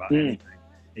talk to a nigga about anything.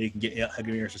 And you can give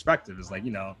me your perspective. It's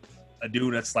a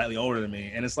dude that's slightly older than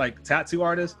me. And it's tattoo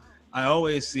artists, I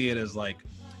always see it as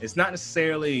it's not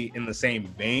necessarily in the same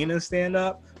vein as stand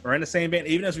up or in the same vein.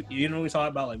 Even when we talk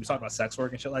about sex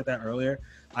work and shit like that earlier,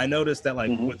 I noticed that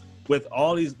with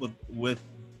all these with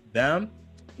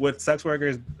sex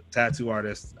workers, tattoo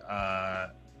artists,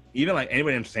 even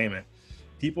anybody in entertainment,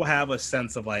 people have a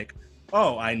sense of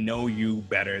oh, I know you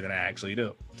better than I actually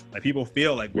do. People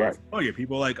feel familiar.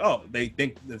 People they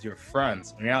think that you're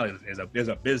friends. In reality, there's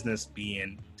a business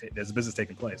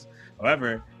taking place.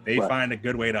 However, they find a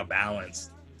good way to balance.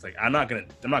 It's I'm not gonna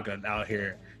out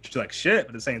here treat shit, but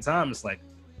at the same time, it's I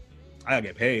gotta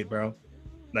get paid, bro.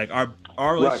 Our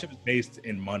relationship is based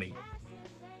in money.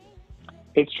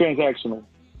 It's transactional.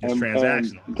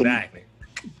 Exactly.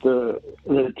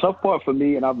 The tough part for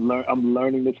me, and I'm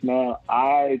learning this now.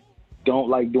 I don't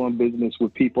like doing business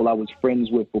with people I was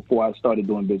friends with before I started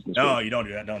doing business. No, with. You don't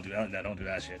do that. Don't do that. Don't do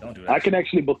that shit. Don't do that. I can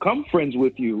actually become friends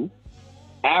with you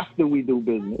after we do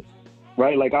business,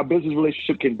 right? Our business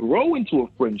relationship can grow into a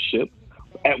friendship,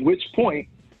 at which point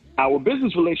our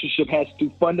business relationship has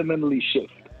to fundamentally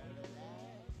shift,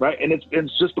 right? And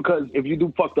it's just because if you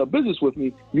do fucked up business with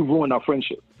me, you've ruined our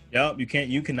friendship. Yep, you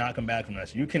cannot come back from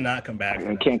that. You cannot come back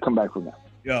from that. Can't come back from that.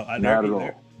 Yo,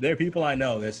 there are people I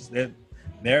know.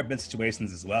 There have been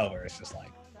situations as well where it's just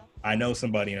I know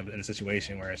somebody in a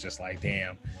situation where it's just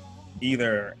damn,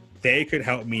 either they could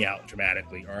help me out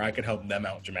dramatically or I could help them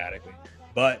out dramatically.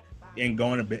 But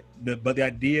the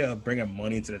idea of bringing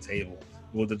money to the table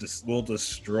will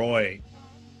destroy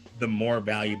the more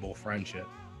valuable friendship.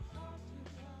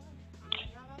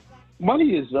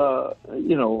 Money is,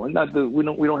 we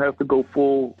don't have to go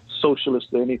full socialist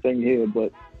or anything here,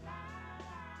 but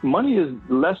money is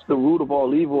less the root of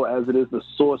all evil as it is the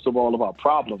source of all of our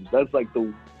problems. That's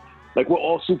we're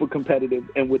all super competitive,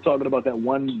 and we're talking about that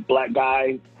one black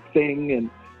guy thing,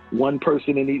 and one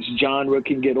person in each genre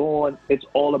can get on. It's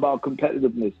all about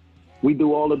competitiveness. We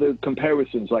do all of the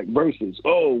comparisons, verses.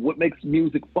 Oh, what makes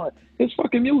music fun? It's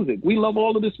fucking music. We love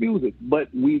all of this music, but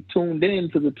we tuned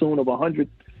in to the tune of 100,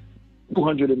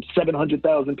 200, and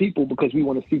 700,000 people because we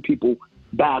want to see people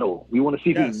battle. We want to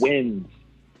see who wins.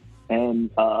 And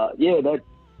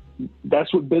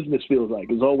that's what business feels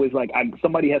like. It's always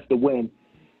somebody has to win.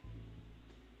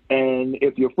 And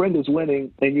if your friend is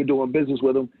winning and you're doing business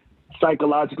with them,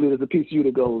 psychologically there's a piece of you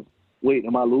that goes, wait,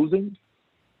 am I losing?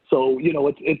 So,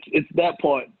 it's that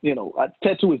part.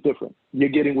 Tattoo is different. You're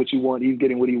getting what you want. He's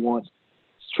getting what he wants.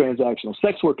 It's transactional.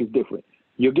 Sex work is different.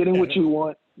 You're getting what you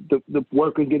want. The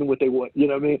worker's getting what they want. You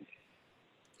know what I mean?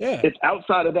 Yeah. It's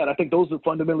outside of that. I think those are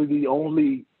fundamentally the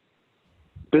only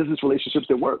business relationships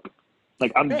that work.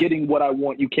 I'm getting what I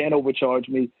want. You can't overcharge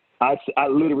me. I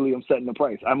literally am setting the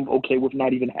price. I'm okay with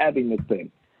not even having this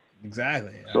thing.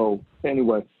 Exactly. Yeah. So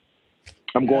anyway,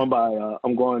 I'm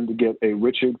going to get a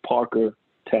Richard Parker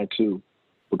tattoo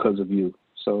because of you.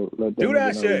 So do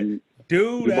that shit.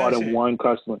 You bought in one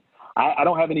customer. I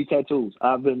don't have any tattoos.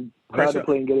 I've been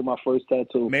contemplating getting my first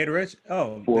tattoo. Made Rich?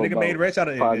 Oh, the nigga Made Rich out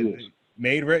of 5 years.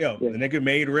 Made Rich. The nigga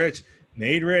Made Rich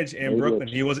in Brooklyn.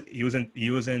 Rich.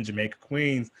 He was in Jamaica,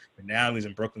 Queens, but now he's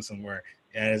in Brooklyn somewhere.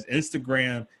 And his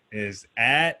Instagram is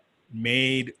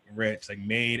 @Made Rich,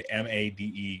 Made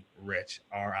MADE Rich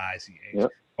RICH.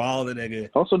 Yep. Follow the nigga.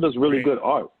 Also does really good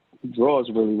art. He draws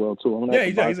really well too.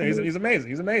 He's amazing.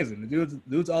 He's amazing. The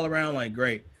dude's all around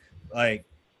great. Shout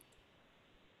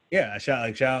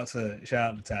out to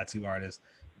tattoo artists.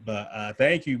 But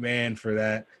thank you, man, for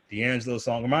that D'Angelo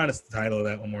song. Remind us the title of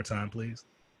that one more time, please.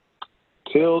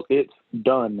 Till It's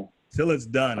Done. Till It's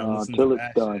Done. Till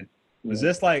It's Done. Shit. Was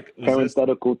this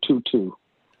parenthetical 2-2? All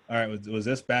right. Was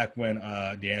this back when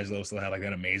D'Angelo still had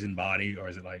that amazing body, or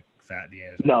is it fat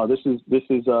D'Angelo? No, this is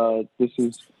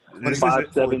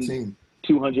 5'7",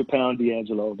 200-pound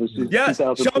D'Angelo. This is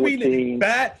 2014. Show me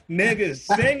fat niggas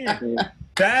singing.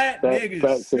 Fat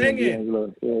niggas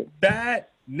singing. Fat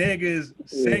niggas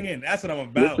singing. That's what I'm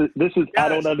about. This is. Yes. I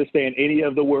don't understand any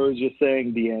of the words you're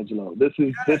saying, D'Angelo. This.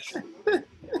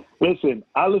 Listen,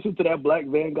 I listened to that Black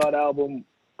Vanguard album.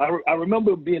 I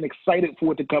remember being excited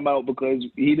for it to come out because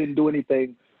he didn't do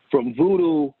anything from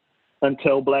Voodoo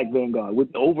until Black Vanguard,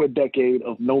 with over a decade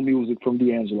of no music from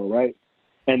D'Angelo, right?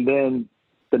 And then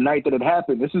the night that it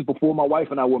happened, this is before my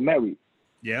wife and I were married.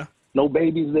 Yeah. No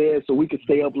babies there, so we could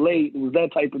stay up late. It was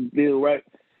that type of deal, right?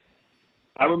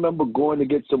 I remember going to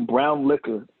get some brown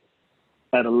liquor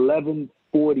at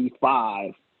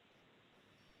 11:45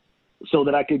 so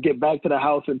that I could get back to the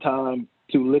house in time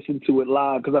to listen to it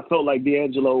live, because I felt like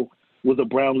D'Angelo was a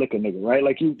brown liquor nigga, right?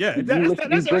 Like you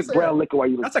drink brown liquer while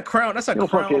you listen. That's a crown. That's a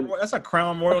crown. That's a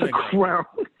crown royal nigga. Crown.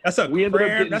 That's a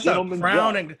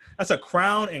crown. That's a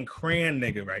crown and cran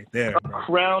nigga right there, bro.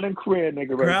 Crown and cran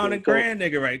nigga right there. Crown and cran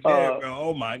nigga right there, bro.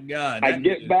 Oh my God. I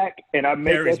get back and I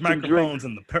make that microphones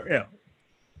in the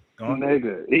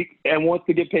nigga. And wants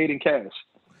to get paid in cash.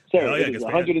 Sir, it is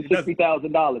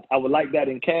 $160,000. I would like that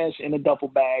in cash in a duffel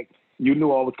bag. You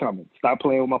knew I was coming. Stop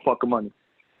playing with my fucking money.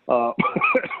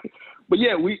 But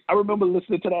yeah, I remember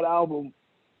listening to that album,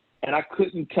 and I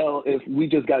couldn't tell if we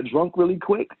just got drunk really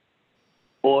quick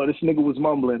or this nigga was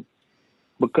mumbling,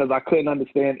 because I couldn't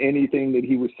understand anything that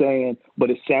he was saying, but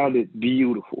it sounded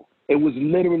beautiful. It was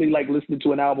literally like listening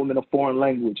to an album in a foreign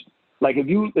language. Like if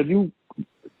you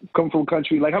come from a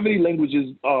country, like how many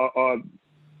languages are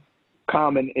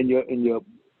common in your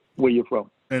where you're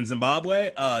from? In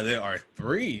Zimbabwe, there are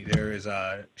 3. There is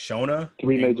Shona,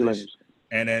 3 major languages,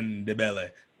 and then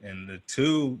Ndebele. And the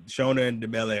 2, Shona and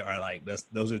Ndebele, are like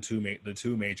those are the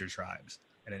 2 major tribes.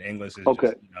 And then English is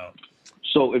okay.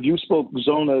 Just, So if you spoke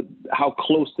Zona, how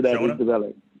close to that Shona? is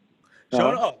Ndebele?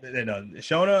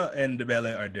 Shona and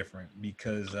Ndebele are different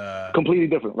because completely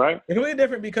different, right? They're completely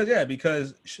different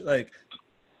because like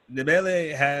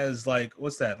Ndebele has like,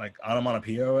 what's that, like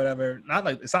onomatopoeia or whatever. Not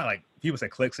like, it's not like people say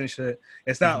clicks and shit.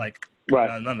 It's not like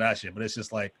none of that shit, but it's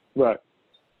just like the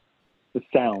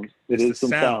sound. It's some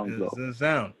sound. It's the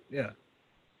sound. Yeah,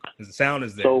 the sound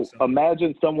is there. So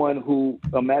imagine someone who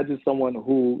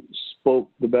spoke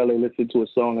Ndebele, listened to a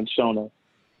song in Shona,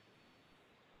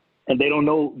 and they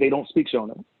don't speak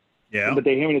Shona. Yeah. But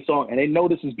they're hearing the song and they know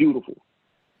this is beautiful.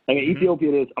 I mean,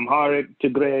 Ethiopia is Amharic,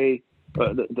 Tigray,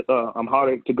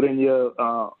 Amharic, Tigrinya,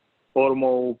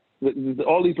 Oromo,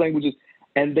 all these languages,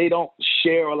 and they don't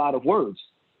share a lot of words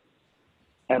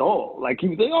at all. Like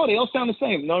they all sound the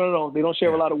same. No, they don't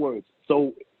share a lot of words.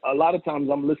 So a lot of times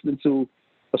I'm listening to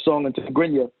a song in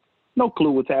Tigrinya, no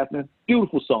clue what's happening.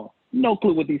 Beautiful song, no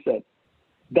clue what he said.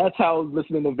 That's how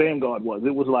listening to Vanguard was.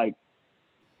 It was like,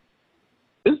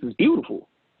 this is beautiful.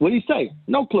 What did he say?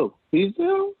 No clue.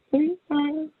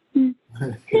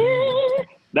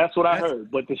 That's what I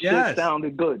heard, but the shit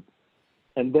sounded good.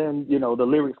 And then, the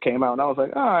lyrics came out, and I was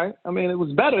like, all right. I mean, it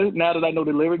was better now that I know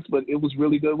the lyrics, but it was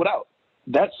really good without.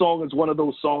 That song is one of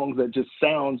those songs that just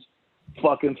sounds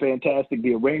fucking fantastic.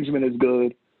 The arrangement is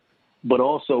good, but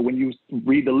also when you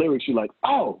read the lyrics, you're like,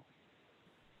 oh,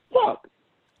 fuck,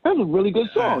 that's a really good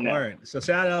song. All right. So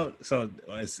shout out. So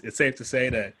it's safe to say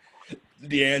that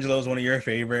D'Angelo is one of your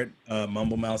favorite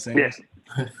mumble mouth singers.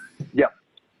 Yeah. Yep.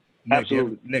 Nick,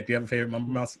 absolutely. Nick, do you have a favorite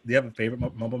mumble mouth? Do you have a favorite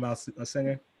mumble mouth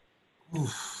singer?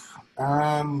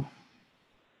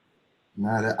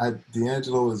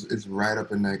 D'Angelo is right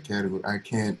up in that category. I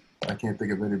can't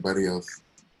think of anybody else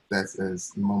that's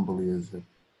as mumbly as him.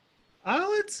 I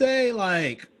would say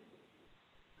like.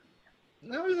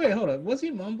 Wait, hold on. Was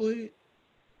he mumbly?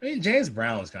 I mean, James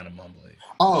Brown was kind of mumbly.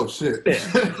 Oh shit! Yeah.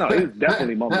 No, he was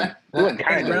definitely mumbly.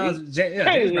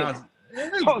 James Brown's.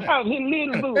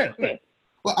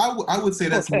 Well, I would say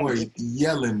that's more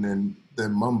yelling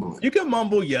than mumbling. You can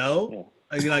mumble yell.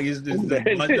 Like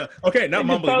okay, not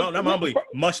mumbly, not mumbly.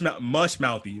 Mush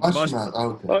mouthy. Mush mouth.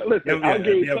 Okay. Listen, I'll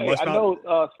give you. I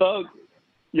know Thug,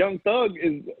 Young Thug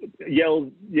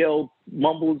yells,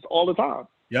 mumbles all the time.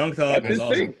 Young Thug is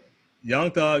awesome.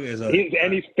 Young Thug is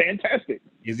he's fantastic.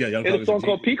 Young Thug. There's a song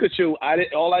called Pikachu.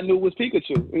 All I knew was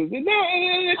Pikachu. It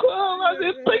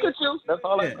was Pikachu. That's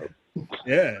all I know.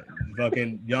 Yeah,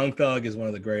 fucking Young Thug is one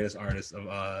of the greatest artists of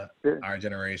our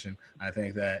generation. I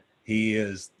think that he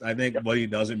is. I think what he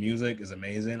does with music is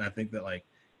amazing. I think that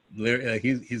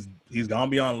he's gone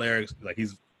beyond lyrics. Like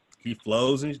he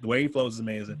flows, and the way he flows is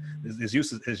amazing. His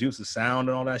use of sound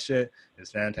and all that shit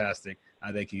is fantastic.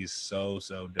 I think he's so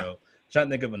dope. I'm trying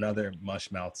to think of another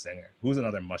mush mouth singer. Who's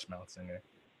another mush mouth singer?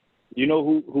 You know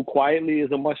who quietly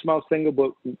is a mush mouth singer,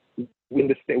 but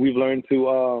we've learned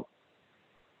to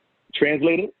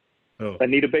translate it? Oh.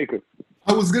 Anita Baker.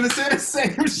 I was gonna say the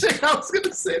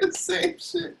same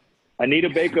shit. Anita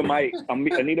Baker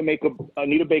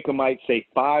might say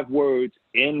 5 words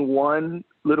in one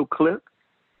little clip,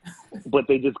 but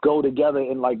they just go together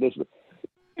in like this.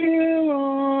 I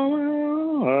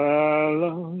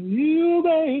love you,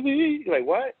 baby. Like,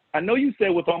 what? I know you said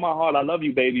with all my heart, I love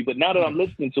you, baby, but now that I'm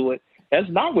listening to it, that's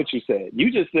not what you said.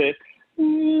 You just said,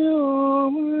 all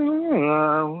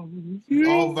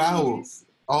vowels.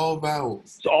 All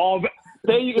vowels. So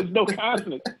there is no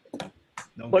consonant.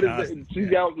 No But constant, she's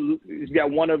got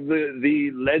one of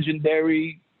the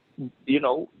legendary,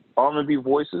 R&B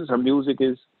voices. Her music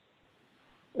is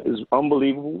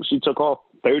unbelievable. She took off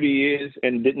 30 years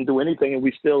and didn't do anything, and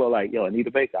we still are like, yo,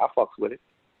 Anita Baker, I fucks with it.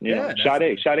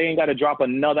 Sade ain't got to drop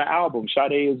another album.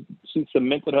 she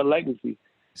cemented her legacy.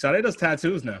 Sade does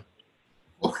tattoos now.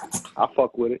 I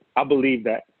fuck with it. I believe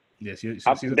that. Yeah, she's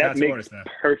a tattoo artist now.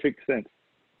 Perfect sense.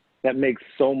 That makes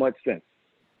so much sense.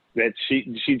 That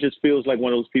she just feels like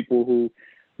one of those people who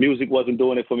music wasn't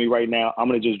doing it for me right now. I'm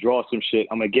going to just draw some shit.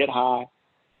 I'm going to get high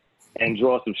and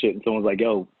draw some shit. And someone's like,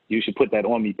 yo, you should put that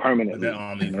on me permanently. Put that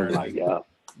on me permanently. Like, yeah.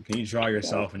 Can you draw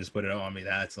yourself and just put it on me?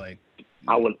 That's like...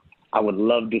 I would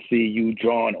love to see you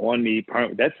drawn on me.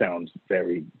 That sounds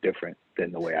very different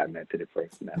than the way I meant it at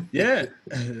first. Now. Yeah.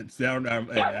 I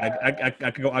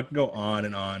could go on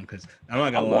and on because I'm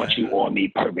not gonna lie. I want you on me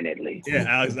permanently. Yeah,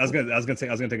 I was gonna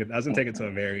take it to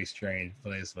a very strange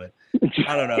place, but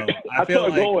I don't know. I feel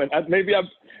like going. Maybe I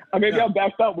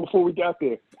backed out before we got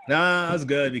there. Nah, that's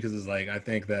good because it's like I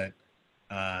think that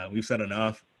we've said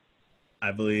enough.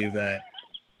 I believe that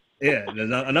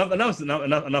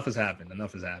enough has happened.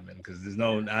 Enough has happened because there's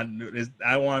no.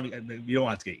 You don't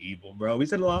have to get evil, bro. We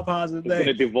said a lot of positive things. It's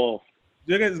gonna devolve.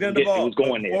 It's gonna devolve. It was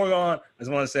going there. Before we go on, I just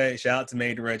want to say shout out to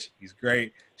Made Rich. He's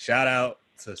great. Shout out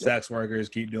to sex workers.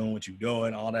 Keep doing what you're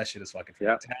doing. All that shit is fucking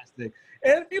fantastic.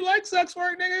 And if you like sex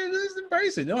work, nigga, just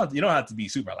embrace it. You don't have to be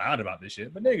super loud about this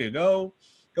shit, but nigga, go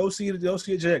see a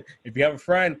chick. If you have a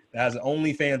friend that has an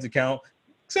OnlyFans account,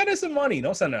 send her some money.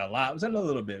 Don't send her a lot. Send her a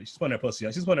little bit. She's putting her pussy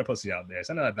out. She's putting her pussy out there.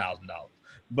 Send her $1,000.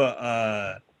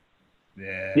 But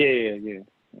yeah.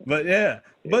 But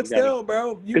but still,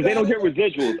 bro, because they don't get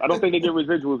residuals. I don't think they get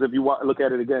residuals if you look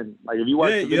at it again. Like if you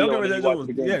watch the video, you don't get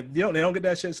residuals. They don't get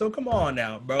that shit. So come on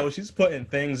now, bro. She's putting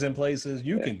things in places.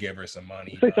 You can give her some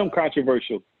money. Say something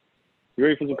controversial. You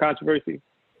ready for some controversy?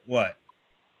 What?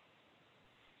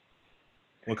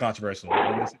 What controversial?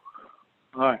 All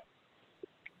right.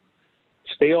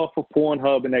 Stay off of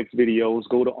Pornhub and X videos.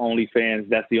 Go to OnlyFans.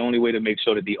 That's the only way to make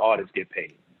sure that the artists get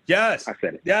paid. Yes. I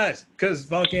said it. Yes, because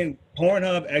fucking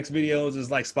Pornhub, X videos is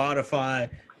like Spotify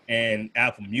and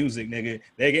Apple Music, nigga.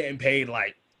 They're getting paid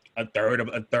like a third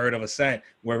of a cent.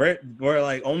 Where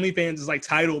like OnlyFans is like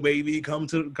Tidal, baby. Come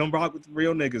rock with the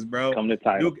real niggas, bro. Come to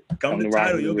Tidal. Come to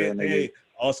Tidal. You'll get paid.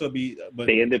 Also but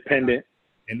stay independent.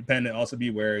 Independent. Also be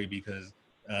wary because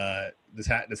the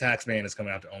tax man is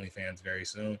coming out to OnlyFans very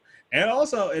soon, and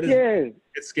also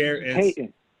it's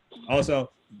scary.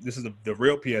 Also, this is the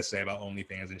real PSA about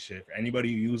OnlyFans and shit. For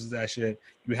anybody who uses that shit,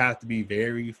 you have to be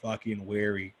very fucking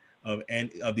wary of some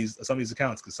of these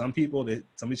accounts because some of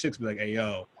these chicks be like, "Hey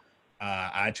yo,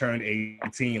 I turned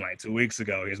 18 like 2 weeks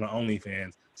ago. Here's my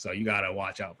OnlyFans." So you gotta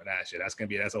watch out for that shit.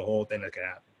 That's a whole thing that could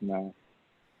happen. No,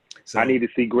 so I need to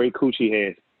see great coochie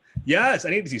hairs. Yes, I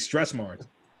need to see stretch marks.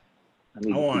 I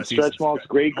want to see stretch marks,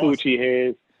 great coochie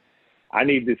hairs. I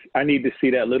need to see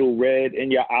that little red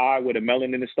in your eye where the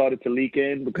melanin has started to leak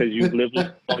in because you've lived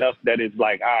long enough that it's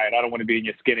like, all right, I don't want to be in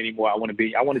your skin anymore. I want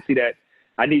to see that.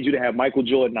 I need you to have Michael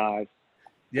Jordan eyes.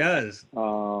 Yes.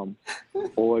 Or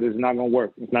it is not gonna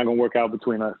work. It's not gonna work out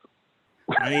between us.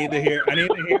 I need to hear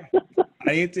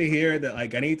that.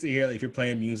 Like, I need to hear if you're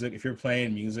playing music, or if you're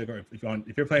playing music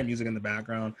in the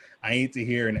background. I need to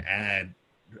hear an ad.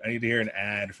 I need to hear an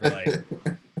ad for like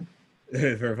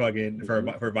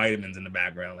for vitamins in the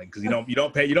background, like because you don't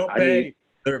pay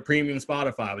the premium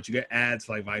Spotify, but you get ads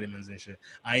for like vitamins and shit.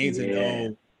 I need to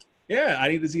know. Yeah, I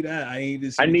need to see that. I need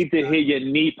to hear your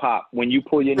knee pop when you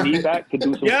pull your knee back to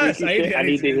do some freaky shit. I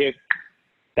need to hear.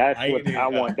 That's what I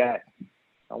want. That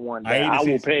I want. That I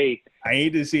will pay. I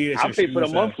need to see that. I'll pay for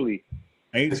the monthly.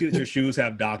 I need to see that your shoes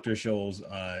have Dr. Scholl's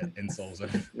insoles in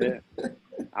them. Yeah.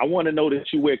 I want to know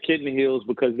that you wear kitten heels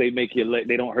because they make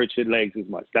they don't hurt your legs as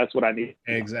much. That's what I need.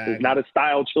 Exactly. It's not a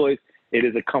style choice. It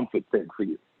is a comfort thing for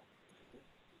you.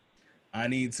 I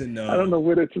need to know. I don't know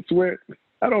where to swear.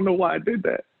 I don't know why I did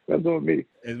that. That's on me.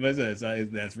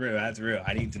 That's real. That's real.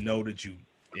 I need to know that you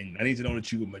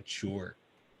are mature.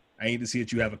 I need to see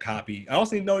that you have a copy. I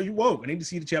also need to know you woke. I need to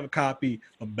see that you have a copy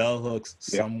of Bell Hooks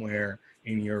somewhere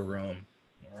in your room.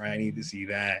 All right. I need to see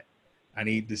that. I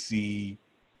need to see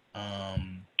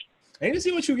I need to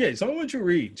see what you get. Show me what you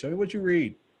read. Show me what you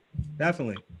read.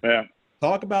 Definitely. Yeah.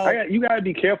 Talk about. You gotta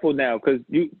be careful now because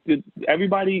you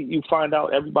find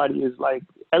out everybody is like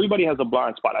everybody has a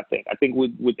blind spot. I think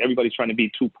with everybody trying to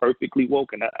be too perfectly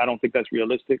woke, and I don't think that's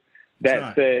realistic.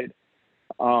 That said,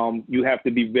 you have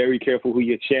to be very careful who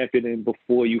you're championing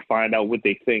before you find out what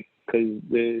they think, because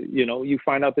you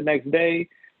find out the next day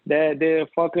that they're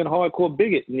fucking hardcore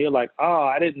bigot, and you're like,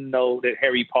 I didn't know that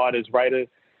Harry Potter's writer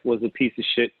was a piece of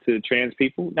shit to trans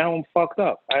people. Now I'm fucked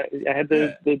up. I had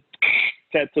the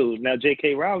tattoo. Now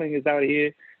J.K. Rowling is out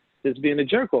here just being a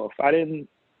jerk off. I didn't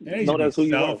know that's who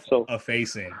you are. So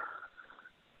effacing.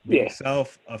 Yeah.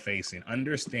 Self-effacing.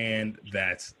 Understand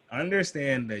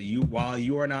that you, while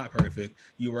you are not perfect,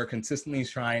 you are consistently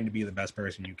trying to be the best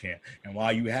person you can. And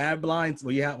while you have blind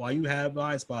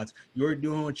spots, you're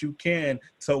doing what you can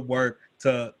to work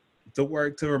to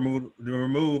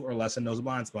remove or lessen those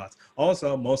blind spots.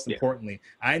 Also, most importantly,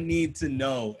 I need to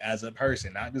know as a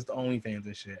person, not just the OnlyFans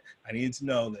and shit, I need to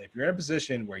know that if you're in a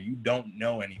position where you don't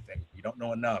know anything, you don't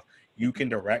know enough, you can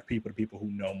direct people to people who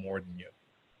know more than you.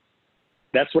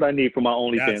 That's what I need for my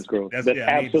OnlyFans girl. That's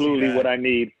absolutely what I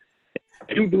need.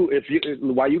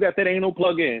 While you got that anal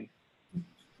plug in,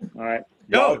 all right.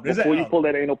 Before you pull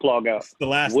that anal plug out,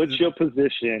 what's your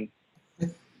position?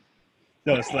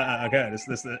 No, it's okay. This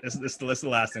is the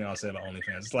last thing I'll say about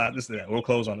OnlyFans. We'll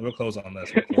close on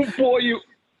this.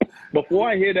 Before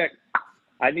I hear that,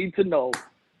 I need to know.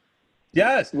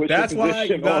 Yes, that's why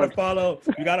you gotta follow.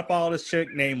 You gotta follow this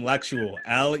chick named Lexual,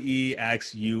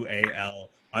 LEXUAL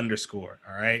 _.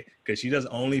 All right, because she does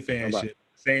OnlyFans shit. At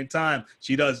the same time,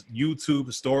 she does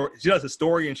YouTube story. She does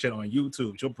historian shit on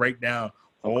YouTube. She'll break down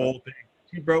the whole thing.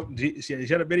 She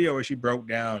had a video where she broke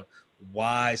down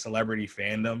why celebrity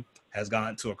fandom has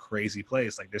gotten to a crazy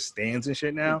place. Like there's stans and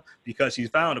shit now because she's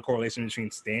found a correlation between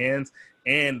stans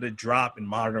and the drop in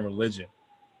modern religion.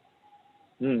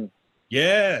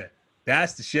 Yeah,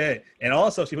 that's the shit. And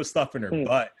also she was stuffing her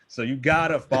butt. So you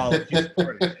gotta follow. Shout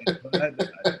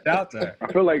to her.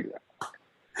 I feel like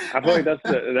that's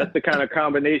the kind of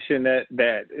combination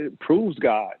that proves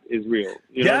God is real.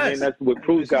 You know what I mean? That's what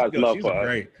proves God's love for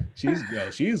us. She's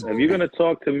If you're gonna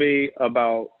talk to me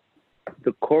about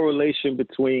the correlation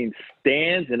between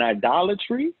stans and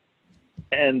idolatry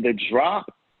and the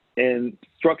drop in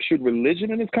structured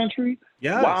religion in this country,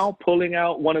 while pulling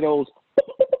out one of those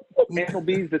anal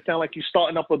beads that sound like you're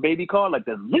starting up a baby car, like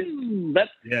the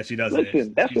she does.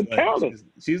 Listen, that's a talent.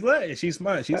 She's lit. She's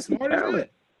smart. She's smart as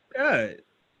it. Yeah.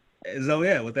 So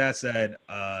yeah, with that said,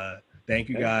 thank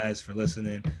you guys for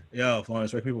listening. Yo,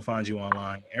 Florence, where people find you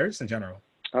online, or just in general?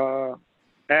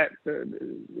 At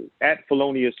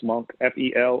Felonious Monk,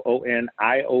 FELONIOUS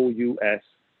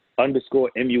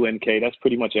 _MUNK. That's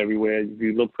pretty much everywhere. If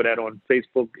you look for that on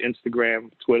Facebook, Instagram,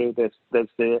 Twitter,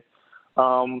 that's there.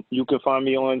 You can find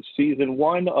me on season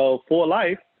 1 of For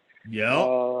Life. Yeah.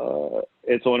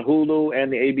 It's on Hulu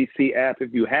and the ABC app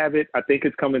if you have it. I think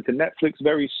it's coming to Netflix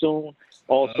very soon.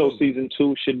 Also, season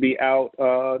 2 should be out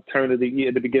turn of the year,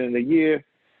 at the beginning of the year.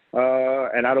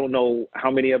 And I don't know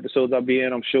how many episodes I'll be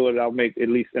in. I'm sure that I'll make at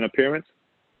least an appearance.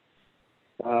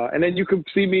 And then you can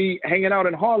see me hanging out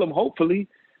in Harlem, hopefully,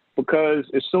 because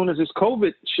as soon as this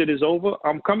COVID shit is over,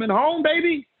 I'm coming home,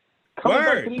 baby. Coming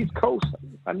back to the East Coast.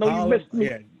 I know you missed me.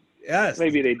 Yeah. Yes.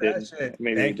 Maybe they didn't.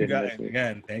 Thank you guys.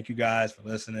 Again, thank you guys for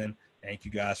listening. Thank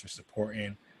you guys for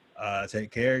supporting.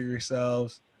 Take care of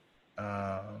yourselves.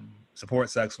 Support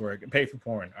sex work and pay for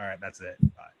porn. All right, that's it.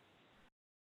 Bye.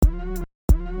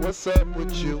 What's up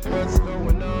with you? What's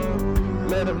going on?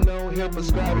 Let them know he'll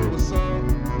prescribe you a song.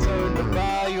 Turn the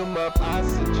volume up, I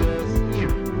suggest.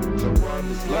 To run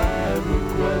this live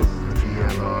request.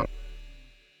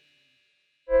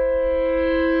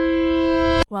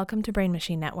 Welcome to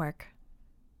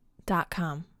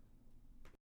BrainMachineNetwork.com.